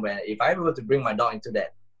expectation where if I were to bring my dog into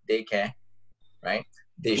that daycare, right,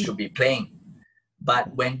 they should be playing.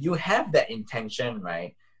 But when you have that intention,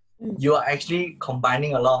 right, you are actually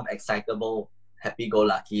combining a lot of excitable,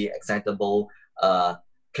 happy-go-lucky, excitable,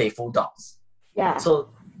 playful dogs. Yeah. So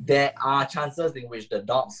there are chances in which the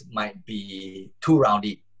dogs might be too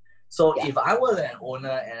rowdy. So if I were an owner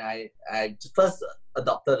and I first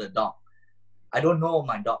adopted a dog, I don't know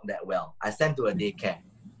my dog that well. I sent to a daycare,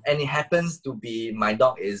 and it happens to be my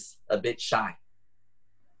dog is a bit shy.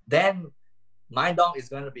 Then my dog is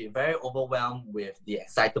going to be very overwhelmed with the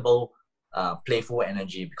excitable, playful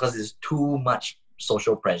energy because it's too much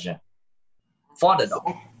social pressure for the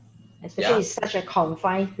dog. Especially it's such a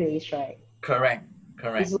confined place, right? Correct.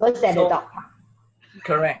 It's worse than the dog park.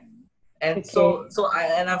 Correct. And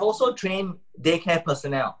I've also trained daycare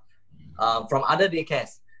personnel from other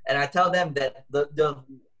daycares, and I tell them that the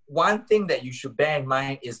one thing that you should bear in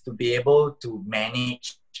mind is to be able to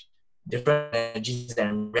manage different energies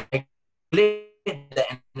and regulate the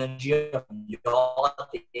energy of your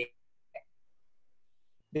daycare.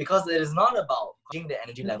 Because it is not about changing the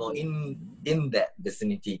energy level in that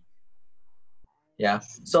vicinity. Yeah.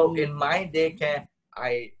 So in my daycare,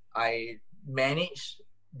 I manage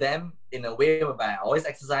them in a way whereby I always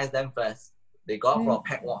exercise them first. They go out for a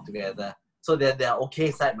pack walk together so that they're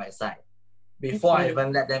okay side by side before I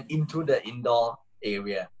even let them into the indoor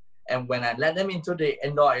area. And when I let them into the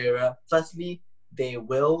indoor area, firstly, they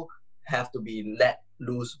will have to be let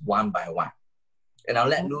loose one by one. And I'll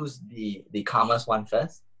let loose the calmest one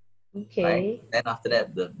first. Okay. Right? Then after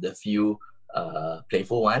that, the few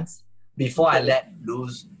playful ones. Before I let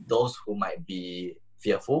loose those who might be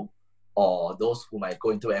fearful or those who might go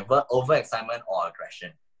into overexcitement or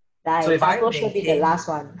aggression. So if I should be the last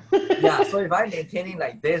one. So if I'm maintaining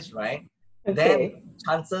like this, right, then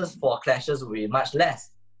chances for clashes will be much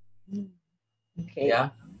less. Okay. Yeah.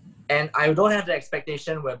 And I don't have the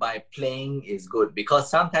expectation whereby playing is good,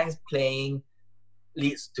 because sometimes playing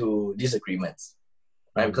leads to disagreements,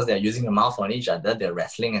 right? Because they're using the mouth on each other, they're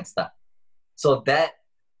wrestling and stuff. So that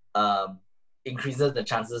increases the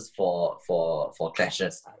chances for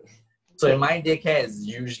clashes. So in my daycare is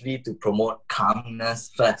usually to promote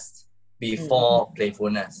calmness first before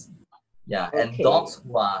playfulness. Yeah, and dogs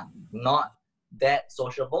who are not that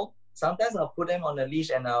sociable, sometimes I'll put them on a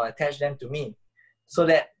leash and I'll attach them to me, so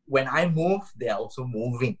that when I move, they are also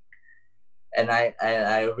moving. And I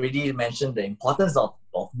already mentioned the importance of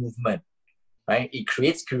movement, right? It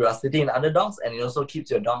creates curiosity in other dogs, and it also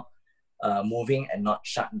keeps your dog moving and not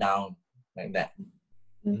shut down like that.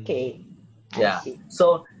 Okay. Yeah.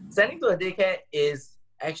 So sending to a daycare is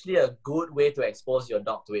actually a good way to expose your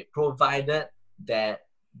dog to it, provided that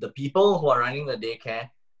the people who are running the daycare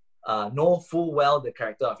know full well the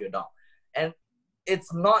character of your dog. And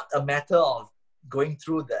it's not a matter of going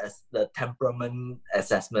through the temperament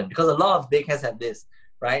assessment, because a lot of daycares have this,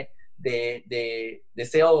 right? They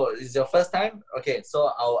say, oh, it's your first time? Okay,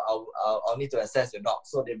 so I'll need to assess your dog.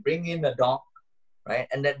 So they bring in a dog, right?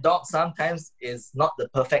 And that dog sometimes is not the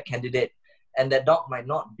perfect candidate. And that dog might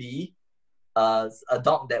not be a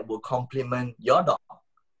dog that will complement your dog.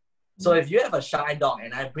 So if you have a shy dog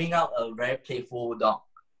and I bring out a very playful dog,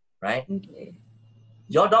 right? Okay.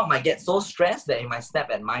 Your dog might get so stressed that it might snap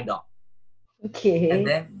at my dog. Okay. And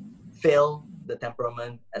then fail the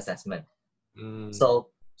temperament assessment. So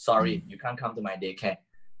sorry, you can't come to my daycare.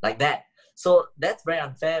 Like that. So that's very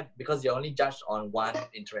unfair because you're only judged on one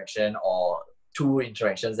interaction or two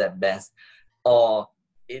interactions at best, or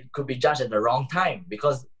it could be judged at the wrong time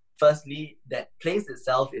because firstly, that place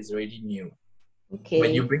itself is already new. Okay.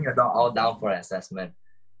 When you bring your dog all down for assessment.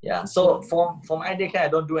 Yeah. So for my daycare, I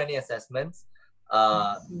don't do any assessments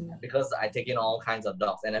because I take in all kinds of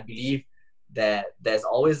dogs, and I believe that there's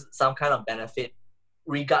always some kind of benefit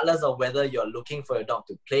regardless of whether you're looking for a dog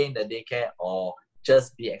to play in the daycare or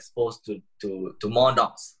just be exposed to more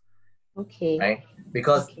dogs. Okay. Right?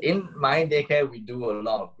 Because in my daycare, we do a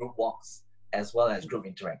lot of group walks as well as group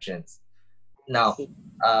interactions. Now,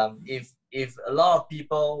 if a lot of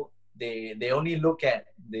people they only look at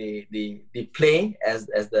the play as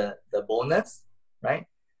the bonus, right?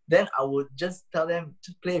 Then I would just tell them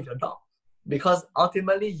to play with your dog, because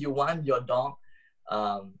ultimately you want your dog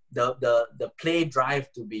the play drive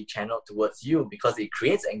to be channeled towards you because it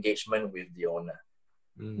creates engagement with the owner.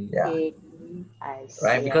 Yeah. Okay. I see.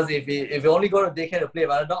 Right? Because if you only go to daycare to play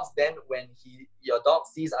with other dogs, then when your dog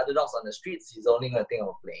sees other dogs on the streets, he's only going to think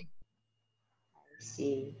of playing. I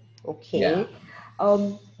see. Okay. Yeah.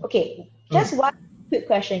 Okay. Just one quick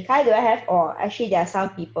question. Kai, do I have, or actually there are some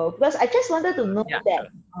people, because I just wanted to know that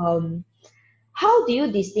how do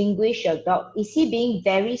you distinguish your dog? Is he being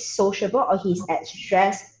very sociable or he's at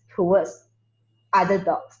stress towards other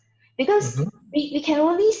dogs? Because we can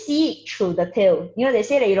only see it through the tail. You know, they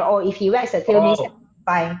say that, you know, oh, if he wags the tail means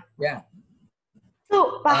fine. Yeah.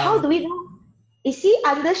 So, but how do we know? Is he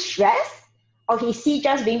under stress or is he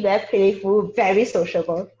just being very playful, very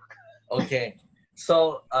sociable? Okay.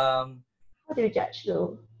 So, how do you judge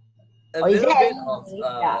though? A little bit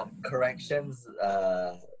of corrections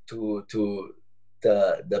to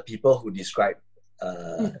the people who describe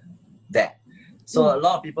that. So a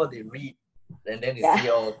lot of people, they read and then they see,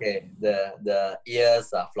 oh, okay, the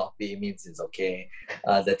ears are floppy means it's okay.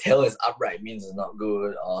 The tail is upright means it's not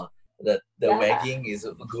good, or the wagging is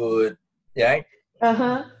good, right?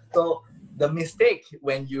 So the mistake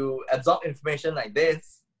when you absorb information like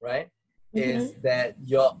this, right, is that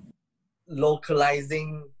you're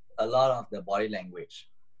localizing a lot of the body language.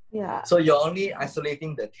 Yeah. So you're only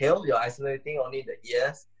isolating the tail, you're isolating only the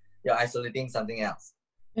ears, you're isolating something else,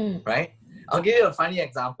 right? I'll give you a funny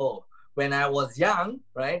example. When I was young,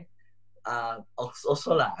 right, I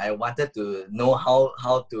wanted to know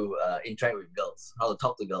how to interact with girls, how to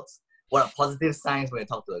talk to girls. What are positive signs when you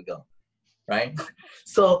talk to a girl, right?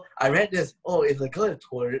 So I read this, oh, if the girl is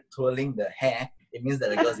twirling the hair, it means that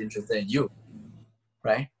the girl is interested in you,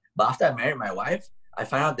 right? But after I married my wife, I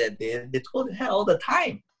found out that they twirl the hair all the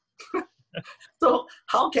time. So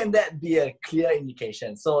how can that be a clear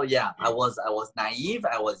indication? So yeah, I was naive,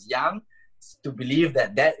 I was young to believe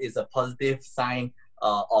that is a positive sign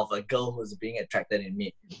of a girl who's being attracted in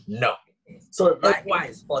me. No. So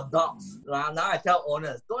likewise for dogs, now I tell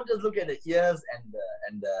owners, don't just look at the ears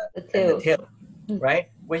and the tail, right?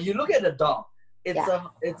 When you look at the dog,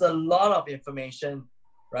 it's a lot of information,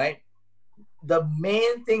 right? The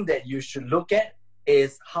main thing that you should look at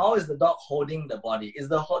is how is the dog holding the body? Is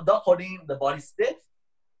the dog holding the body stiff,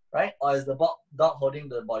 right? Or is the dog holding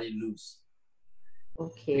the body loose?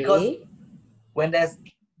 Okay. Because when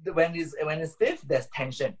it's stiff, there's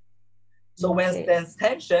tension. So when there's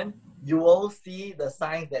tension, you will see the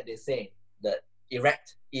signs that they say: the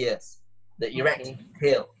erect ears, the erect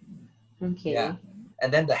tail. Okay. Yeah.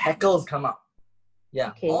 And then the hackles come up.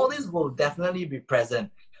 Yeah. All this will definitely be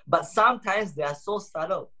present. But sometimes they are so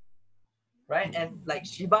subtle, right? And like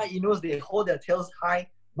Shiba Inus, they hold their tails high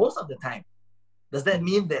most of the time. Does that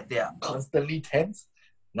mean that they are constantly tense?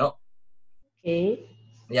 No. Okay.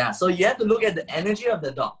 Yeah, so you have to look at the energy of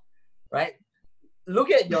the dog, right? Look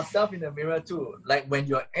at yourself in the mirror too. Like when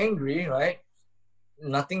you're angry, right?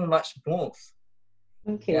 Nothing much moves.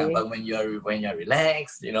 Okay. Yeah, but when you're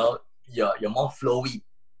relaxed, you know, you're more flowy.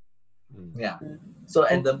 Yeah. So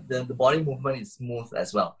and the body movement is smooth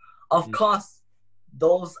as well. Of course,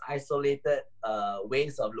 those isolated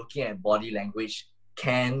ways of looking at body language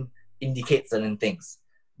can indicate certain things,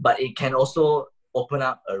 but it can also open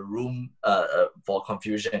up a room for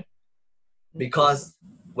confusion, because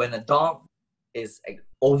when a dog is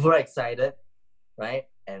overexcited, right,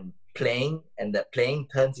 and playing, and that playing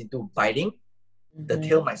turns into biting, the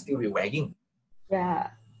tail might still be wagging. Yeah.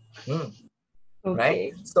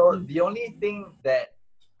 Right? So the only thing that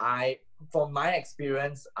from my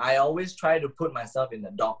experience, I always try to put myself in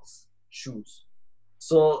the dog's shoes.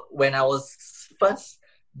 So when I was first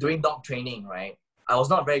doing dog training, right, I was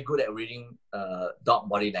not very good at reading dog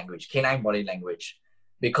body language, canine body language,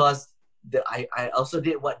 because I also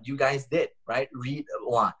did what you guys did, right? Read.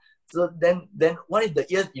 So then what if the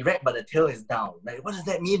ears erect but the tail is down? Like, what does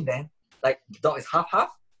that mean then? like dog is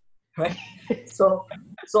half, right? So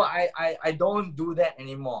I don't do that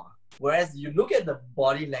anymore. Whereas you look at the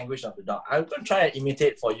body language of the dog, I'm going to try to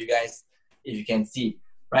imitate for you guys if you can see,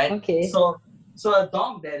 right? Okay. So a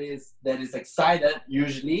dog that is excited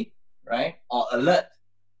usually, right, or alert,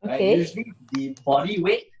 right? Okay. Usually the body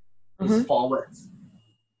weight is forwards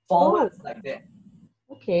like that.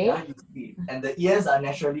 Okay. Yeah, you see, and the ears are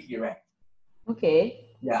naturally erect. Okay.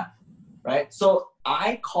 Yeah, right. So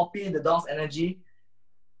I copy the dog's energy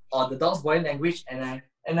or the dog's body language, and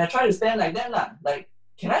I try to stand like that lah. Like,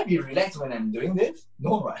 can I be relaxed when I'm doing this?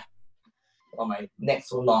 No, right? Or my neck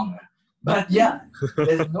so long, right? But yeah,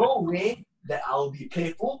 there's no way that I'll be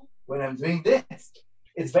playful when I'm doing this.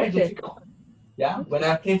 It's very difficult. Yeah, when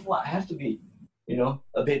I'm playful, I have to be,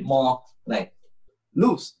 a bit more like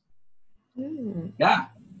loose. Yeah.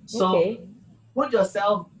 So put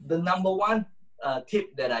yourself, the number one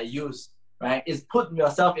tip that I use, right, is put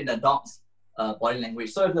yourself in the dog's body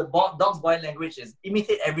language. So if the dog's body language is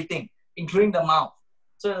imitate everything, including the mouth.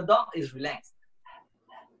 So the dog is relaxed.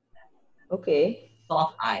 Okay.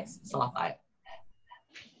 Soft eyes.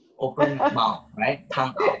 Open mouth, right?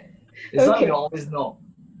 Tongue out. This one you always know.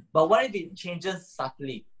 But what if it changes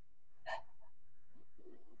subtly?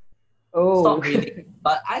 Oh. Stop breathing.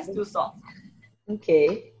 But eyes still soft.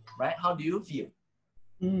 Okay. Right? How do you feel?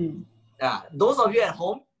 Those of you at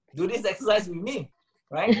home, do this exercise with me.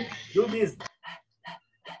 Right? Do this.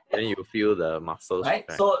 Then you feel the muscles. Right?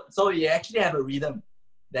 So you actually have a rhythm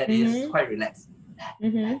that is quite relaxed.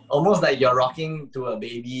 Almost like you're rocking to a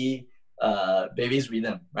baby's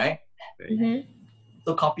rhythm, right?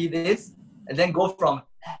 So copy this and then go from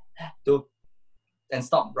to and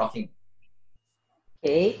stop rocking.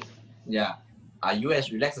 Okay. Yeah. Are you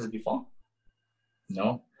as relaxed as before?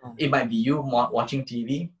 No. It might be you watching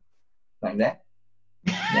TV like that.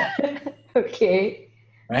 Yeah. Okay.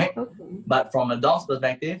 Right? Okay. But from a dog's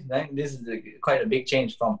perspective, right, this is quite a big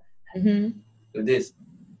change from to this.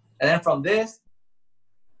 And then from this,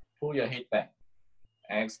 pull your head back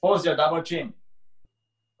and expose your double chin.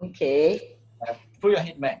 Okay. Pull your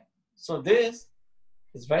head back. So this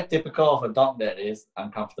is very typical of a dog that is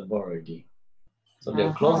uncomfortable already. So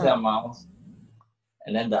they'll close their mouths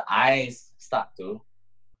and then the eyes start to.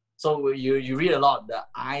 So you read a lot, the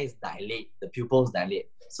eyes dilate, the pupils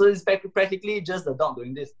dilate. So it's practically just the dog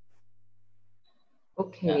doing this.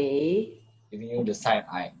 Okay. Yeah. Giving you the side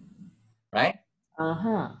eye, right?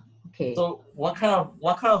 Okay. So what kind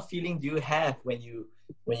of feeling do you have when you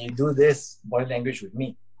do this body language with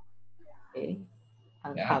me? Okay.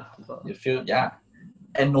 Uncomfortable. You feel,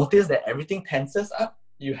 and notice that everything tenses up.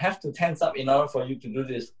 You have to tense up in order for you to do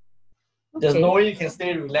this. There's no way you can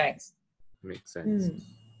stay relaxed. Makes sense.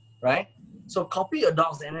 Right? So copy your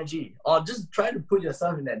dog's energy, or just try to put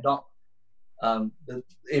yourself in that dog.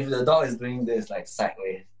 If the dog is doing this like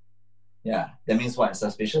sideways, that means what?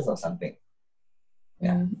 Suspicious or something.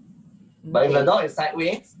 Yeah. But if the dog is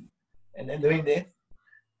sideways and then doing this,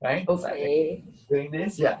 right? Okay. Sideways, doing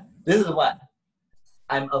this, this is what?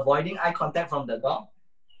 I'm avoiding eye contact from the dog,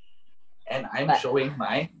 and I'm showing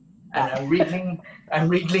and I'm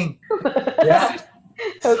wriggling. Yeah.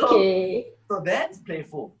 Okay. So that's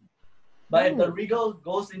playful. But if the wriggle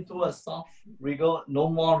goes into a soft wriggle, no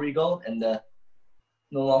more wriggle, and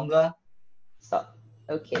no longer stop.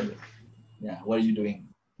 Okay. Yeah. What are you doing?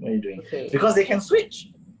 Okay. Because they can switch.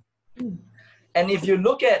 And if you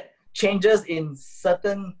look at changes in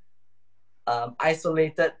certain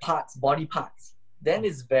isolated body parts, then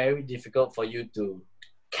it's very difficult for you to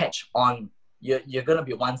catch on. You're going to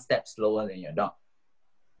be one step slower than your dog.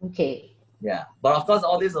 Okay. Yeah. But of course,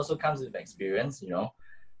 all this also comes with experience,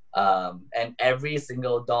 and every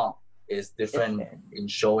single dog is different in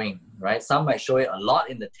showing, right? Some might show it a lot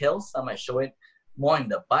in the tail, some might show it more in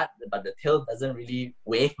the butt, but the tail doesn't really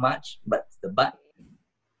wave much, but the butt.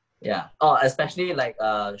 Yeah. Oh, especially like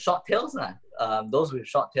short tails. Those with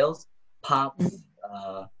short tails, pups,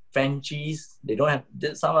 Frenchies, they don't have,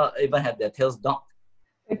 some even have their tails docked.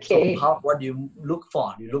 Okay. So what do you look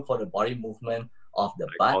for? You look for the body movement of the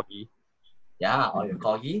butt. Corgi. Yeah, or your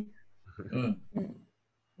corgi.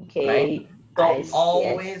 Okay. Right? So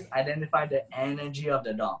always identify the energy of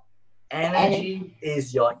the dog. Energy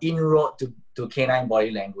is your inroad to canine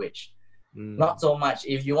body language. Not so much.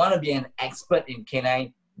 If you want to be an expert in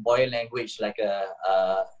canine body language, like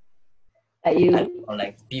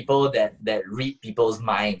like people that read people's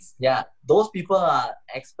minds. Yeah, those people are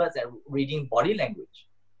experts at reading body language.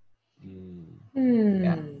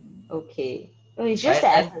 Yeah. Okay. So it's just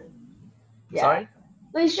right? Sorry?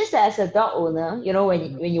 So it's just as a dog owner,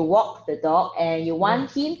 when you walk the dog and you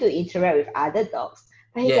want him to interact with other dogs,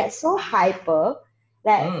 but he gets so hyper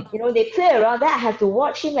Like, they play around. Then I have to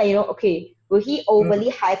watch him, like, okay, will he overly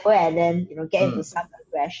hyper and then, get into some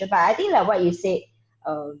aggression? But I think like what you said,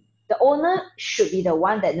 the owner should be the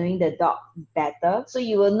one that knowing the dog better. So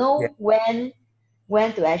you will know when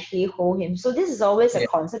to actually hold him. So this is always a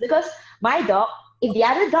concern because my dog, if the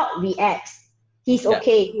other dog reacts, he's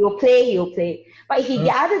okay. He will play. But if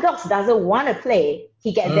the other dog doesn't want to play,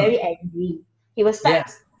 he get very angry. He will start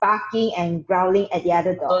barking and growling at the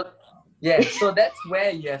other dog. So that's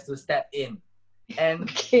where you have to step in. And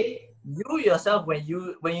you yourself, when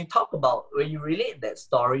you relate that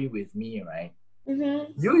story with me, right?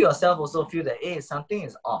 You yourself also feel that something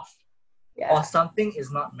is off, or something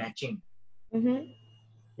is not matching.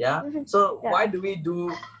 So why do we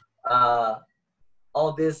do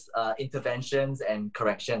all these interventions and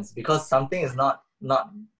corrections? Because something is not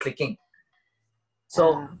clicking.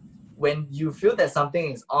 So when you feel that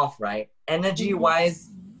something is off, right, energy wise,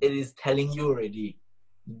 it is telling you already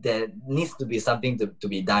there needs to be something to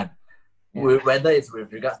be done, whether it's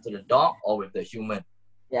with regards to the dog or with the human.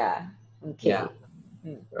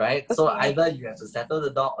 Right. So either you have to settle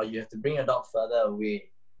the dog or you have to bring your dog further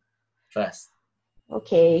away first.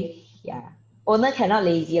 Owner cannot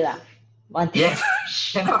lazy lah.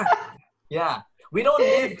 Cannot. We don't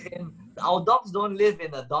live in, our dogs don't live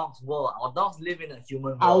in a dog's world. Our dogs live in a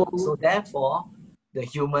human world. So therefore, the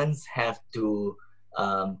humans have to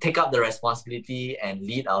take up the responsibility and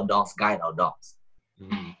lead our dogs, guide our dogs.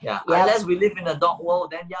 Unless we live in a dog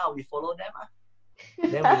world, then we follow them.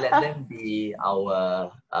 Then we let them be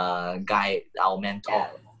our guide, our mentor.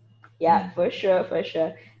 For sure.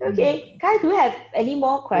 Okay, Kai, do you have any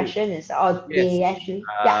more questions? Or they actually?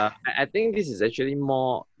 I think this is actually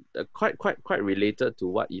more quite related to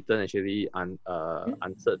what Ethan actually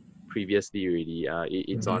answered previously. Really,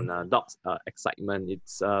 it's on dogs excitement.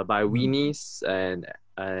 It's by Winnie's and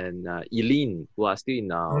Eileen, who are still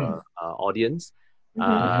in our audience.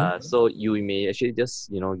 So you may actually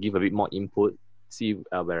just give a bit more input, see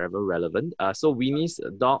wherever relevant. So Winnie's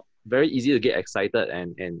dog, very easy to get excited,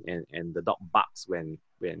 and the dog barks when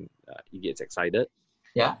he gets excited.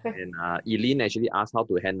 And Eileen actually asked how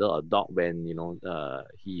to handle a dog when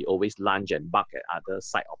he always lunge and bark at other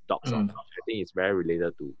side of dogs. I think it's very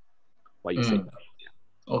related to what you said.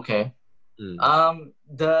 Okay.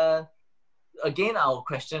 Again, I'll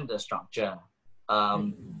question the structure.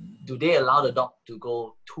 Do they allow the dog to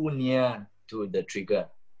go too near to the trigger?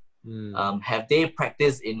 Have they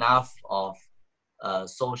practiced enough of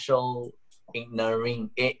social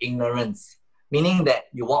ignorance, meaning that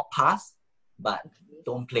you walk past but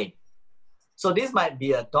don't play? So this might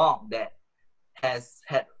be a dog that has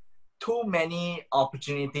had too many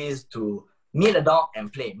opportunities to meet a dog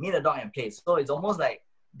and play. So it's almost like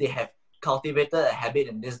they have cultivated a habit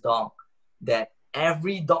in this dog that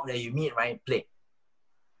every dog that you meet, right, play.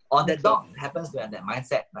 Or that dog happens to have that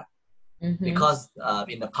mindset, right? Because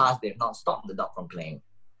in the past they've not stopped the dog from playing.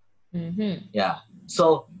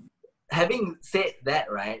 So having said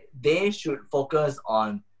that, right, they should focus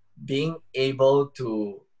on being able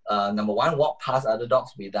to number one, walk past other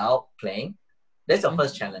dogs without playing. That's your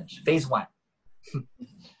first challenge, phase one.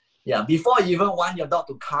 Before you even want your dog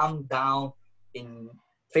to calm down in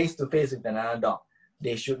face to face with another dog,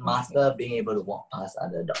 they should master being able to walk past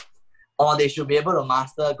other dogs. Or they should be able to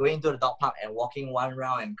master going to the dog park and walking one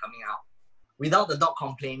round and coming out without the dog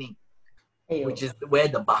complaining, which is where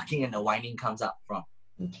the barking and the whining comes up from.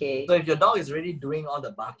 So if your dog is already doing all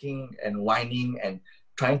the barking and whining and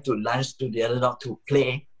trying to lunge to the other dog to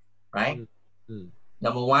play, right?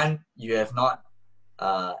 Number one, you have not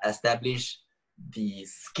established the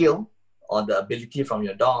skill or the ability from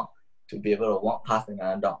your dog to be able to walk past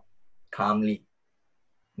another dog calmly.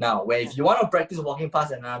 Now, where if you want to practice walking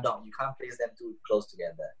past another dog, you can't place them too close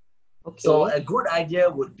together. So a good idea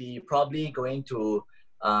would be probably going to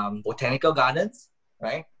botanical gardens,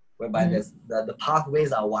 right? Whereby there's the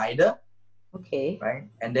pathways are wider, right?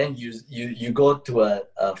 And then you go to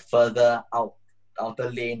a further outer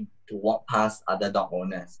lane to walk past other dog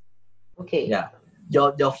owners.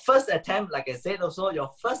 Your first attempt, like I said also, your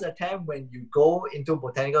first attempt when you go into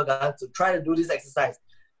botanical gardens to try to do this exercise,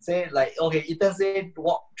 say like, okay, Ethan said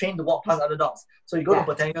train to walk past other dogs. So you go to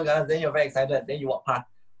botanical gardens, then you're very excited, then you walk past.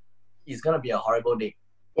 It's gonna be a horrible day.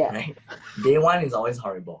 Right? Day one is always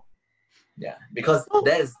horrible. Because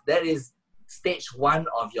that is stage one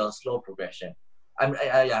of your slow progression. I'm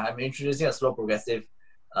introducing a slow progressive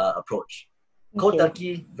approach. Cold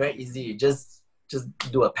turkey, very easy. Just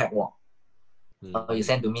do a pack walk. You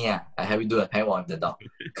send to me, I have you do a pack walk with the dog.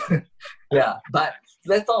 But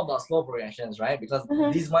let's talk about slow progressions, right? Because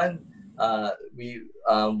this one,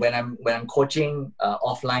 when I'm coaching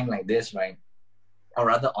offline like this, right? or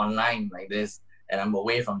rather online like this, and I'm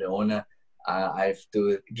away from the owner, I have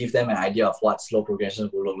to give them an idea of what slow progression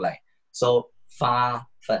will look like. So far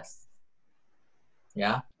first,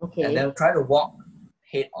 yeah, Okay. and then try to walk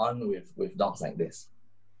head on with dogs like this.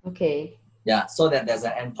 Okay. Yeah, so that there's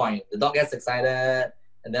an end point. The dog gets excited,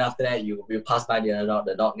 and then after that you pass by the other dog.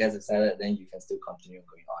 The dog gets excited, then you can still continue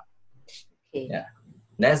going on. Okay. Yeah,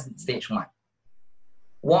 that's stage 1.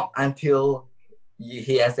 Walk until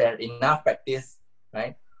he has had enough practice,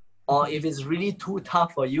 right? Or if it's really too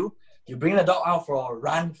tough for you, you bring the dog out for a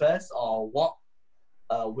run first or walk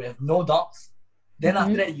with no dogs. Then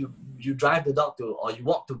after that, you drive the dog to, or you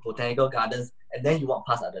walk to botanical gardens, and then you walk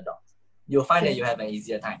past other dogs. You'll find that you have an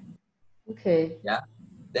easier time. Okay. Yeah.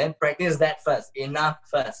 Then practice that first, enough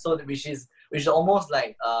first. So which is almost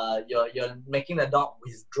like you're making the dog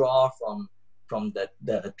withdraw from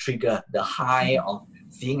the trigger, the high of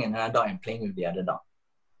seeing another dog and playing with the other dog.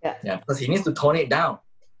 Yeah. Yeah, because he needs to tone it down.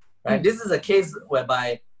 Right? This is a case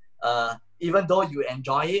whereby even though you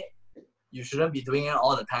enjoy it, you shouldn't be doing it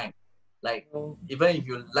all the time. Like even if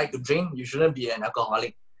you like to drink, you shouldn't be an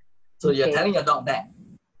alcoholic. So you're telling your dog that,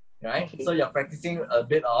 right? Okay. So you're practicing a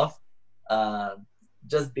bit of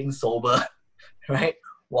just being sober, right?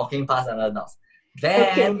 Walking past another dogs.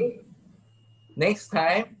 Then next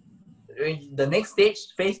time, the next stage,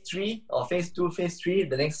 phase 3 or phase 2, phase 3,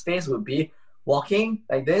 the next phase would be walking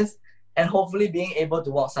like this and hopefully being able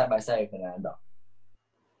to walk side by side with another dog.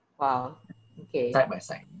 Wow. Okay. Side by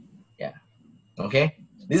side. Yeah. Okay.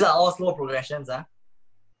 These are all slow progressions.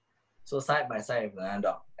 So side by side with another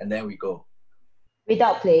dog. And then we go.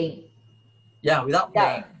 Without playing. Yeah, without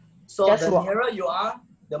playing. So just the walk. nearer you are,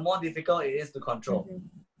 the more difficult it is to control.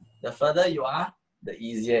 The further you are, the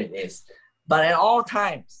easier it is. But at all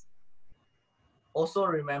times, also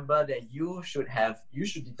remember that you should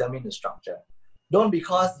determine the structure. Don't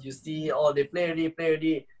because you see, oh, they play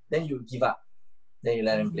already, then you give up. Then you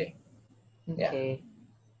let them play. Okay.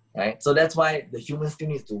 Yeah. Right? So that's why the human still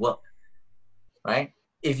needs to work. Right?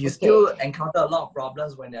 If you still encounter a lot of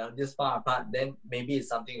problems when they're this far apart, then maybe it's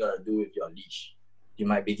something you got to do with your leash. You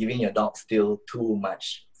might be giving your dog still too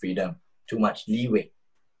much freedom, too much leeway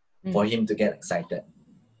for him to get excited.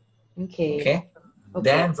 Okay?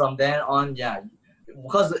 Then from then on, yeah.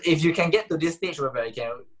 Because if you can get to this stage where you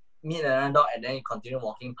can meet another dog and then you continue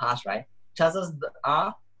walking past, right? Chances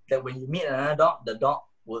are that when you meet another dog, the dog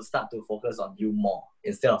will start to focus on you more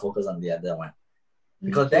instead of focus on the other one.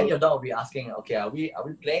 Because then your dog will be asking, okay, are we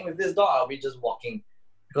playing with this dog or are we just walking?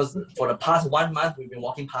 Because for the past 1 month, we've been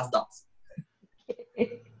walking past dogs.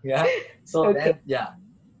 Yeah. So then, yeah.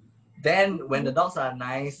 Then when the dogs are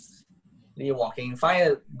nicely walking,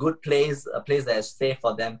 find a good place, a place that is safe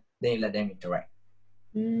for them, then you let them interact.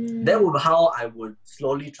 That would be how I would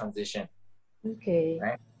slowly transition. Okay.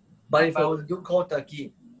 Right? But if I was to do cold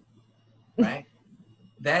turkey, right,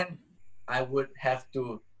 then I would have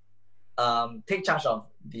to take charge of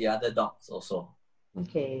the other dogs also.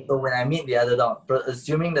 Okay. So when I meet the other dog,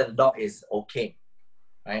 assuming that the dog is okay,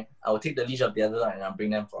 right, I will take the leash of the other dog and I'll bring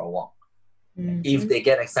them for a walk. If they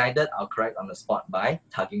get excited, I'll correct on the spot by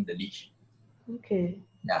tugging the leash. Okay.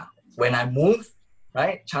 Yeah. When I move,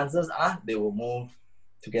 right, chances are they will move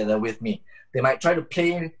together with me. They might try to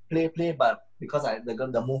play, but because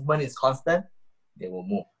the movement is constant, they will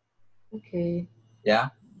move. Okay. Yeah.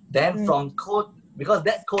 Then from because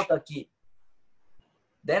that's cold turkey,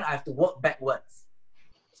 then I have to work backwards.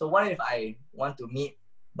 So what if I want to meet,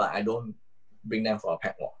 but I don't bring them for a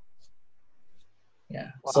pack walk?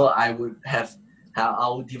 Yeah. Wow. So I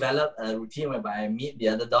would develop a routine whereby I meet the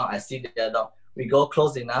other dog, I see the other dog, we go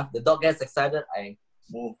close enough, the dog gets excited, I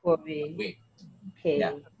move away. Okay.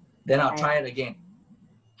 Yeah. Then I'll try it again.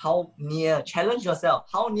 How near? Challenge yourself.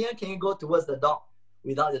 How near can you go towards the dog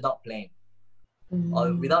without the dog playing?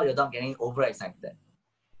 Or without your dog getting overexcited?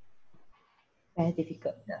 Very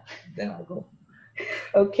difficult. Yeah. Then I'll go.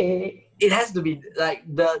 Okay. It has to be like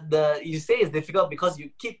you say it's difficult because you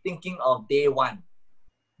keep thinking of day one.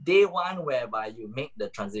 Day one whereby you make the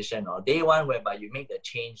transition, or day one whereby you make the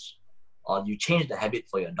change, or you change the habit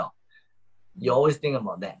for your dog. You always think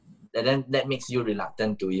about that. And then that makes you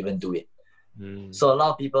reluctant to even do it. So a lot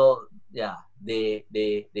of people, yeah, they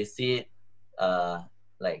see it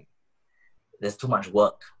like there's too much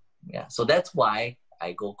work. Yeah. So that's why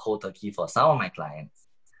I go cold turkey for some of my clients.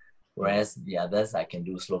 Whereas the others, I can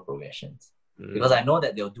do slow progressions. Because I know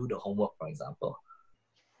that they'll do the homework, for example.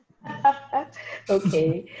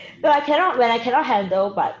 Okay. So when I cannot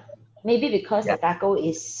handle, but maybe because the taco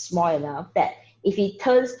is small enough that if he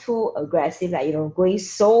turns too aggressive, like, going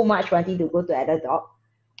so much wanting to go to other dog,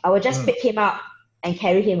 I will just pick him up and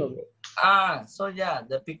carry him away. So yeah,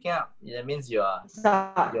 the picking up, that means It's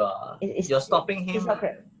not. you're stopping It's him not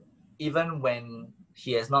correct. even when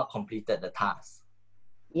he has not completed the task.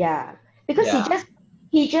 Yeah, because Yeah.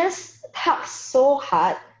 he just tugs so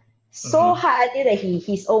hard, so hard until that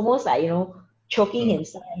he's almost like choking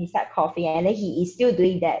himself and he start coughing and then he is still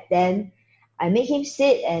doing that. Then I make him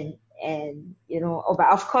sit and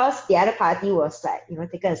but of course the other party was like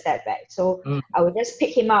taking a step back. So Mm. I would just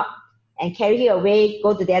pick him up and carry him away,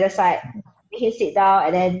 go to the other side, make him sit down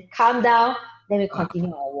and then calm down. Then we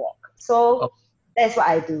continue our walk. So Oh, that's what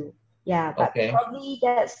I do. Yeah, but okay. probably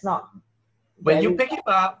that's not When you very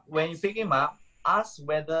pick him up, ask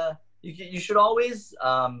whether you should always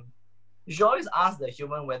ask the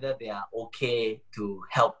human whether they are okay to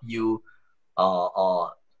help you,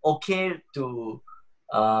 or okay to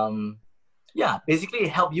basically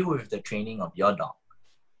help you with the training of your dog.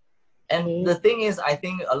 And the thing is, I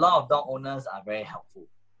think a lot of dog owners are very helpful.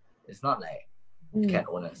 It's not like cat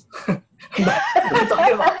owners. But I'm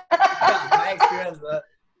talking about my experience.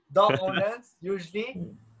 Dog owners usually,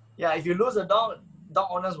 if you lose a dog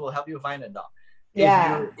owners will help you find a dog.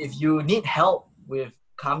 Yeah. If you need help with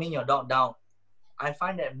calming your dog down, I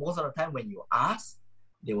find that most of the time when you ask,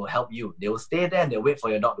 they will help you. They will stay there and they'll wait for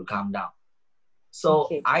your dog to calm down. So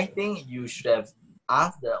I think you should have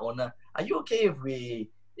asked the owner, are you okay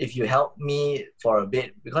if you help me for a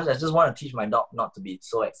bit? Because I just want to teach my dog not to be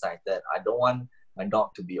so excited. I don't want my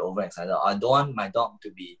dog to be overexcited. I don't want my dog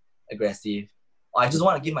to be aggressive. Or I just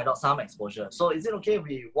want to give my dog some exposure. So is it okay if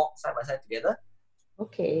we walk side by side together?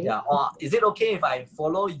 Okay. Yeah. Or is it okay if I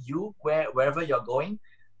follow you wherever you're going?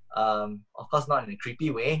 Of course not in a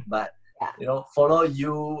creepy way, but follow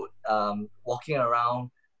you walking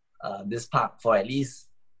around this park for at least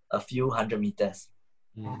a few 100 meters.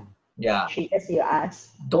 Yeah. As you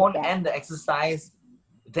ask. Don't end the exercise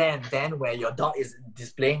then where your dog is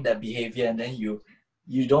displaying the behavior and then you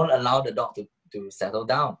don't allow the dog to settle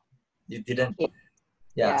down. You didn't.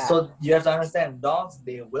 Yeah. So you have to understand, dogs,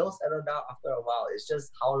 they will settle down after a while. It's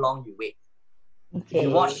just how long you wait. Okay. If you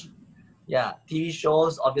watch TV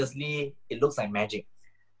shows, obviously it looks like magic.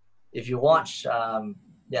 If you watch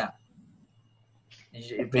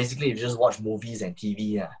basically if you just watch movies and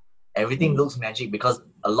TV, everything looks magic because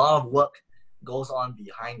a lot of work goes on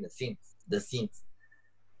behind the scenes.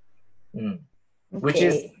 Which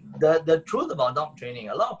is the truth about dog training.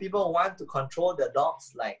 A lot of people want to control their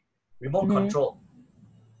dogs like remote control.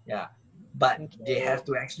 Yeah. But they have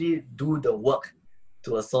to actually do the work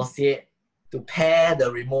to pair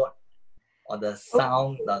the remote or the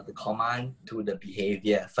sound, the command to the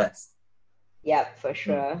behavior first. Yep, for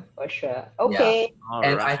sure. Okay. Yeah.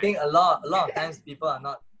 And I think a lot of times people are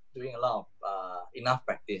not doing a lot of enough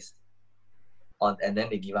practice, and then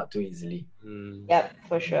they give up too easily. Yep,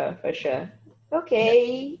 for sure.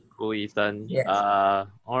 Okay. Cool, Ethan. Yes.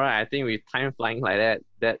 All right. I think with time flying like that,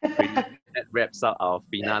 that wraps up our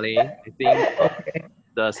finale. I think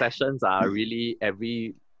the sessions are really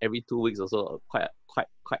every 2 weeks also quite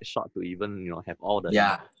short to even have all the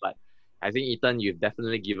knowledge. But I think Ethan, you've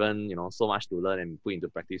definitely given so much to learn and put into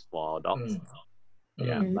practice for our dogs.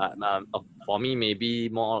 But for me, maybe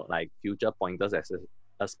more like future pointers as an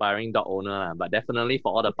aspiring dog owner. But definitely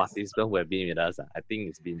for all the participants who have been with us, I think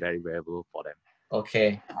it's been very valuable for them.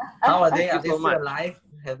 Okay. How are they? Are they so still much. alive?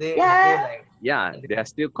 Have they Yeah, they are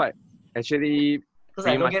still quite actually.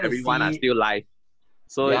 Pretty much everyone are still live.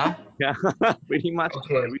 So pretty much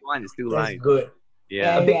everyone is still live. That's good.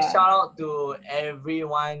 Yeah. A big shout out to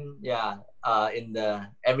everyone. In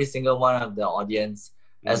every single one of the audience,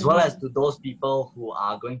 as well as to those people who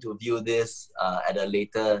are going to view this at a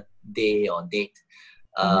later day or date.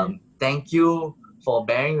 Thank you for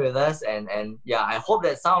bearing with us, and I hope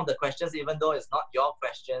that some of the questions, even though it's not your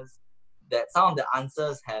questions, that some of the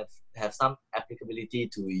answers have some applicability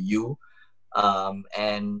to you.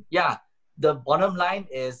 The bottom line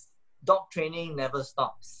is dog training never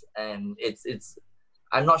stops, and it's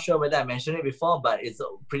I'm not sure whether I mentioned it before, but it's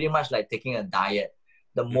pretty much like taking a diet.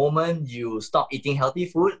 The moment you stop eating healthy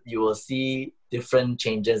food, you will see different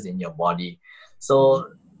changes in your body. So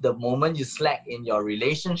the moment you slack in your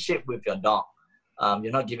relationship with your dog,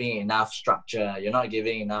 you're not giving enough structure, you're not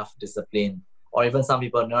giving enough discipline, or even some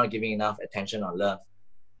people are not giving enough attention or love,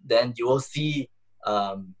 then you will see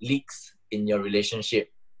leaks in your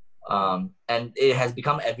relationship. And it has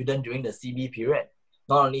become evident during the CB period.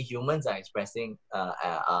 Not only humans are experiencing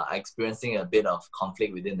a bit of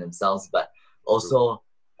conflict within themselves, but also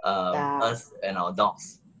us and our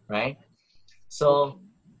dogs, right? So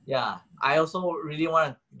I also really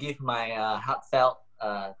want to give my heartfelt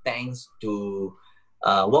thanks to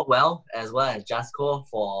Workwell as well as Jasco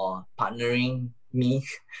for partnering me,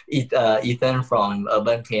 Ethan from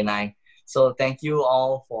Urban K9. So thank you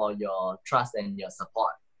all for your trust and your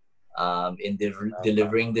support in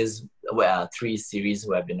delivering this 3-series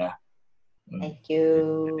webinar. Thank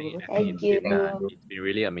you. Thank you. It's been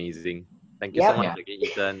really amazing. Thank you so much again,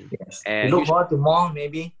 Ethan. Yes. And we look forward to more,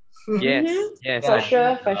 maybe. Yes, yes, For I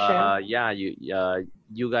sure, think, for sure. yeah,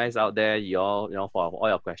 you guys out there, you all, for all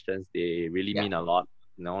your questions, they really mean a lot.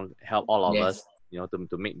 Help all of us,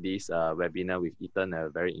 to make this webinar with Ethan a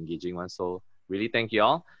very engaging one. So really, thank you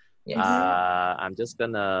all. Yes. I'm just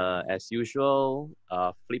gonna, as usual,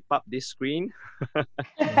 flip up this screen.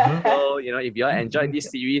 Mhm. So, if you all enjoyed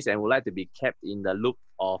this series and would like to be kept in the loop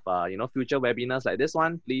of, future webinars like this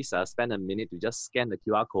one, please spend a minute to just scan the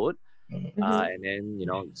QR code. And then,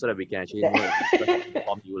 so that we can actually know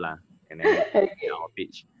from you lah, and then our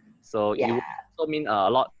page. So it would also mean a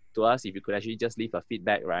lot to us if you could actually just leave a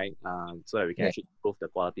feedback, right? So that we can actually improve the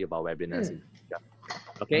quality of our webinars in the future.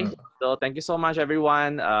 Okay, so thank you so much,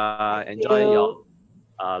 everyone. Enjoy your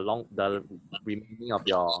the remaining of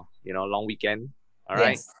your long weekend. All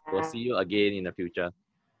right, we'll see you again in the future.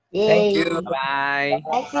 Thank you. Bye.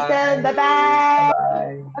 Thanks, Ethan. Bye-bye.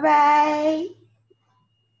 Bye. Bye-bye.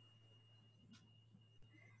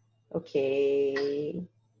 Okay.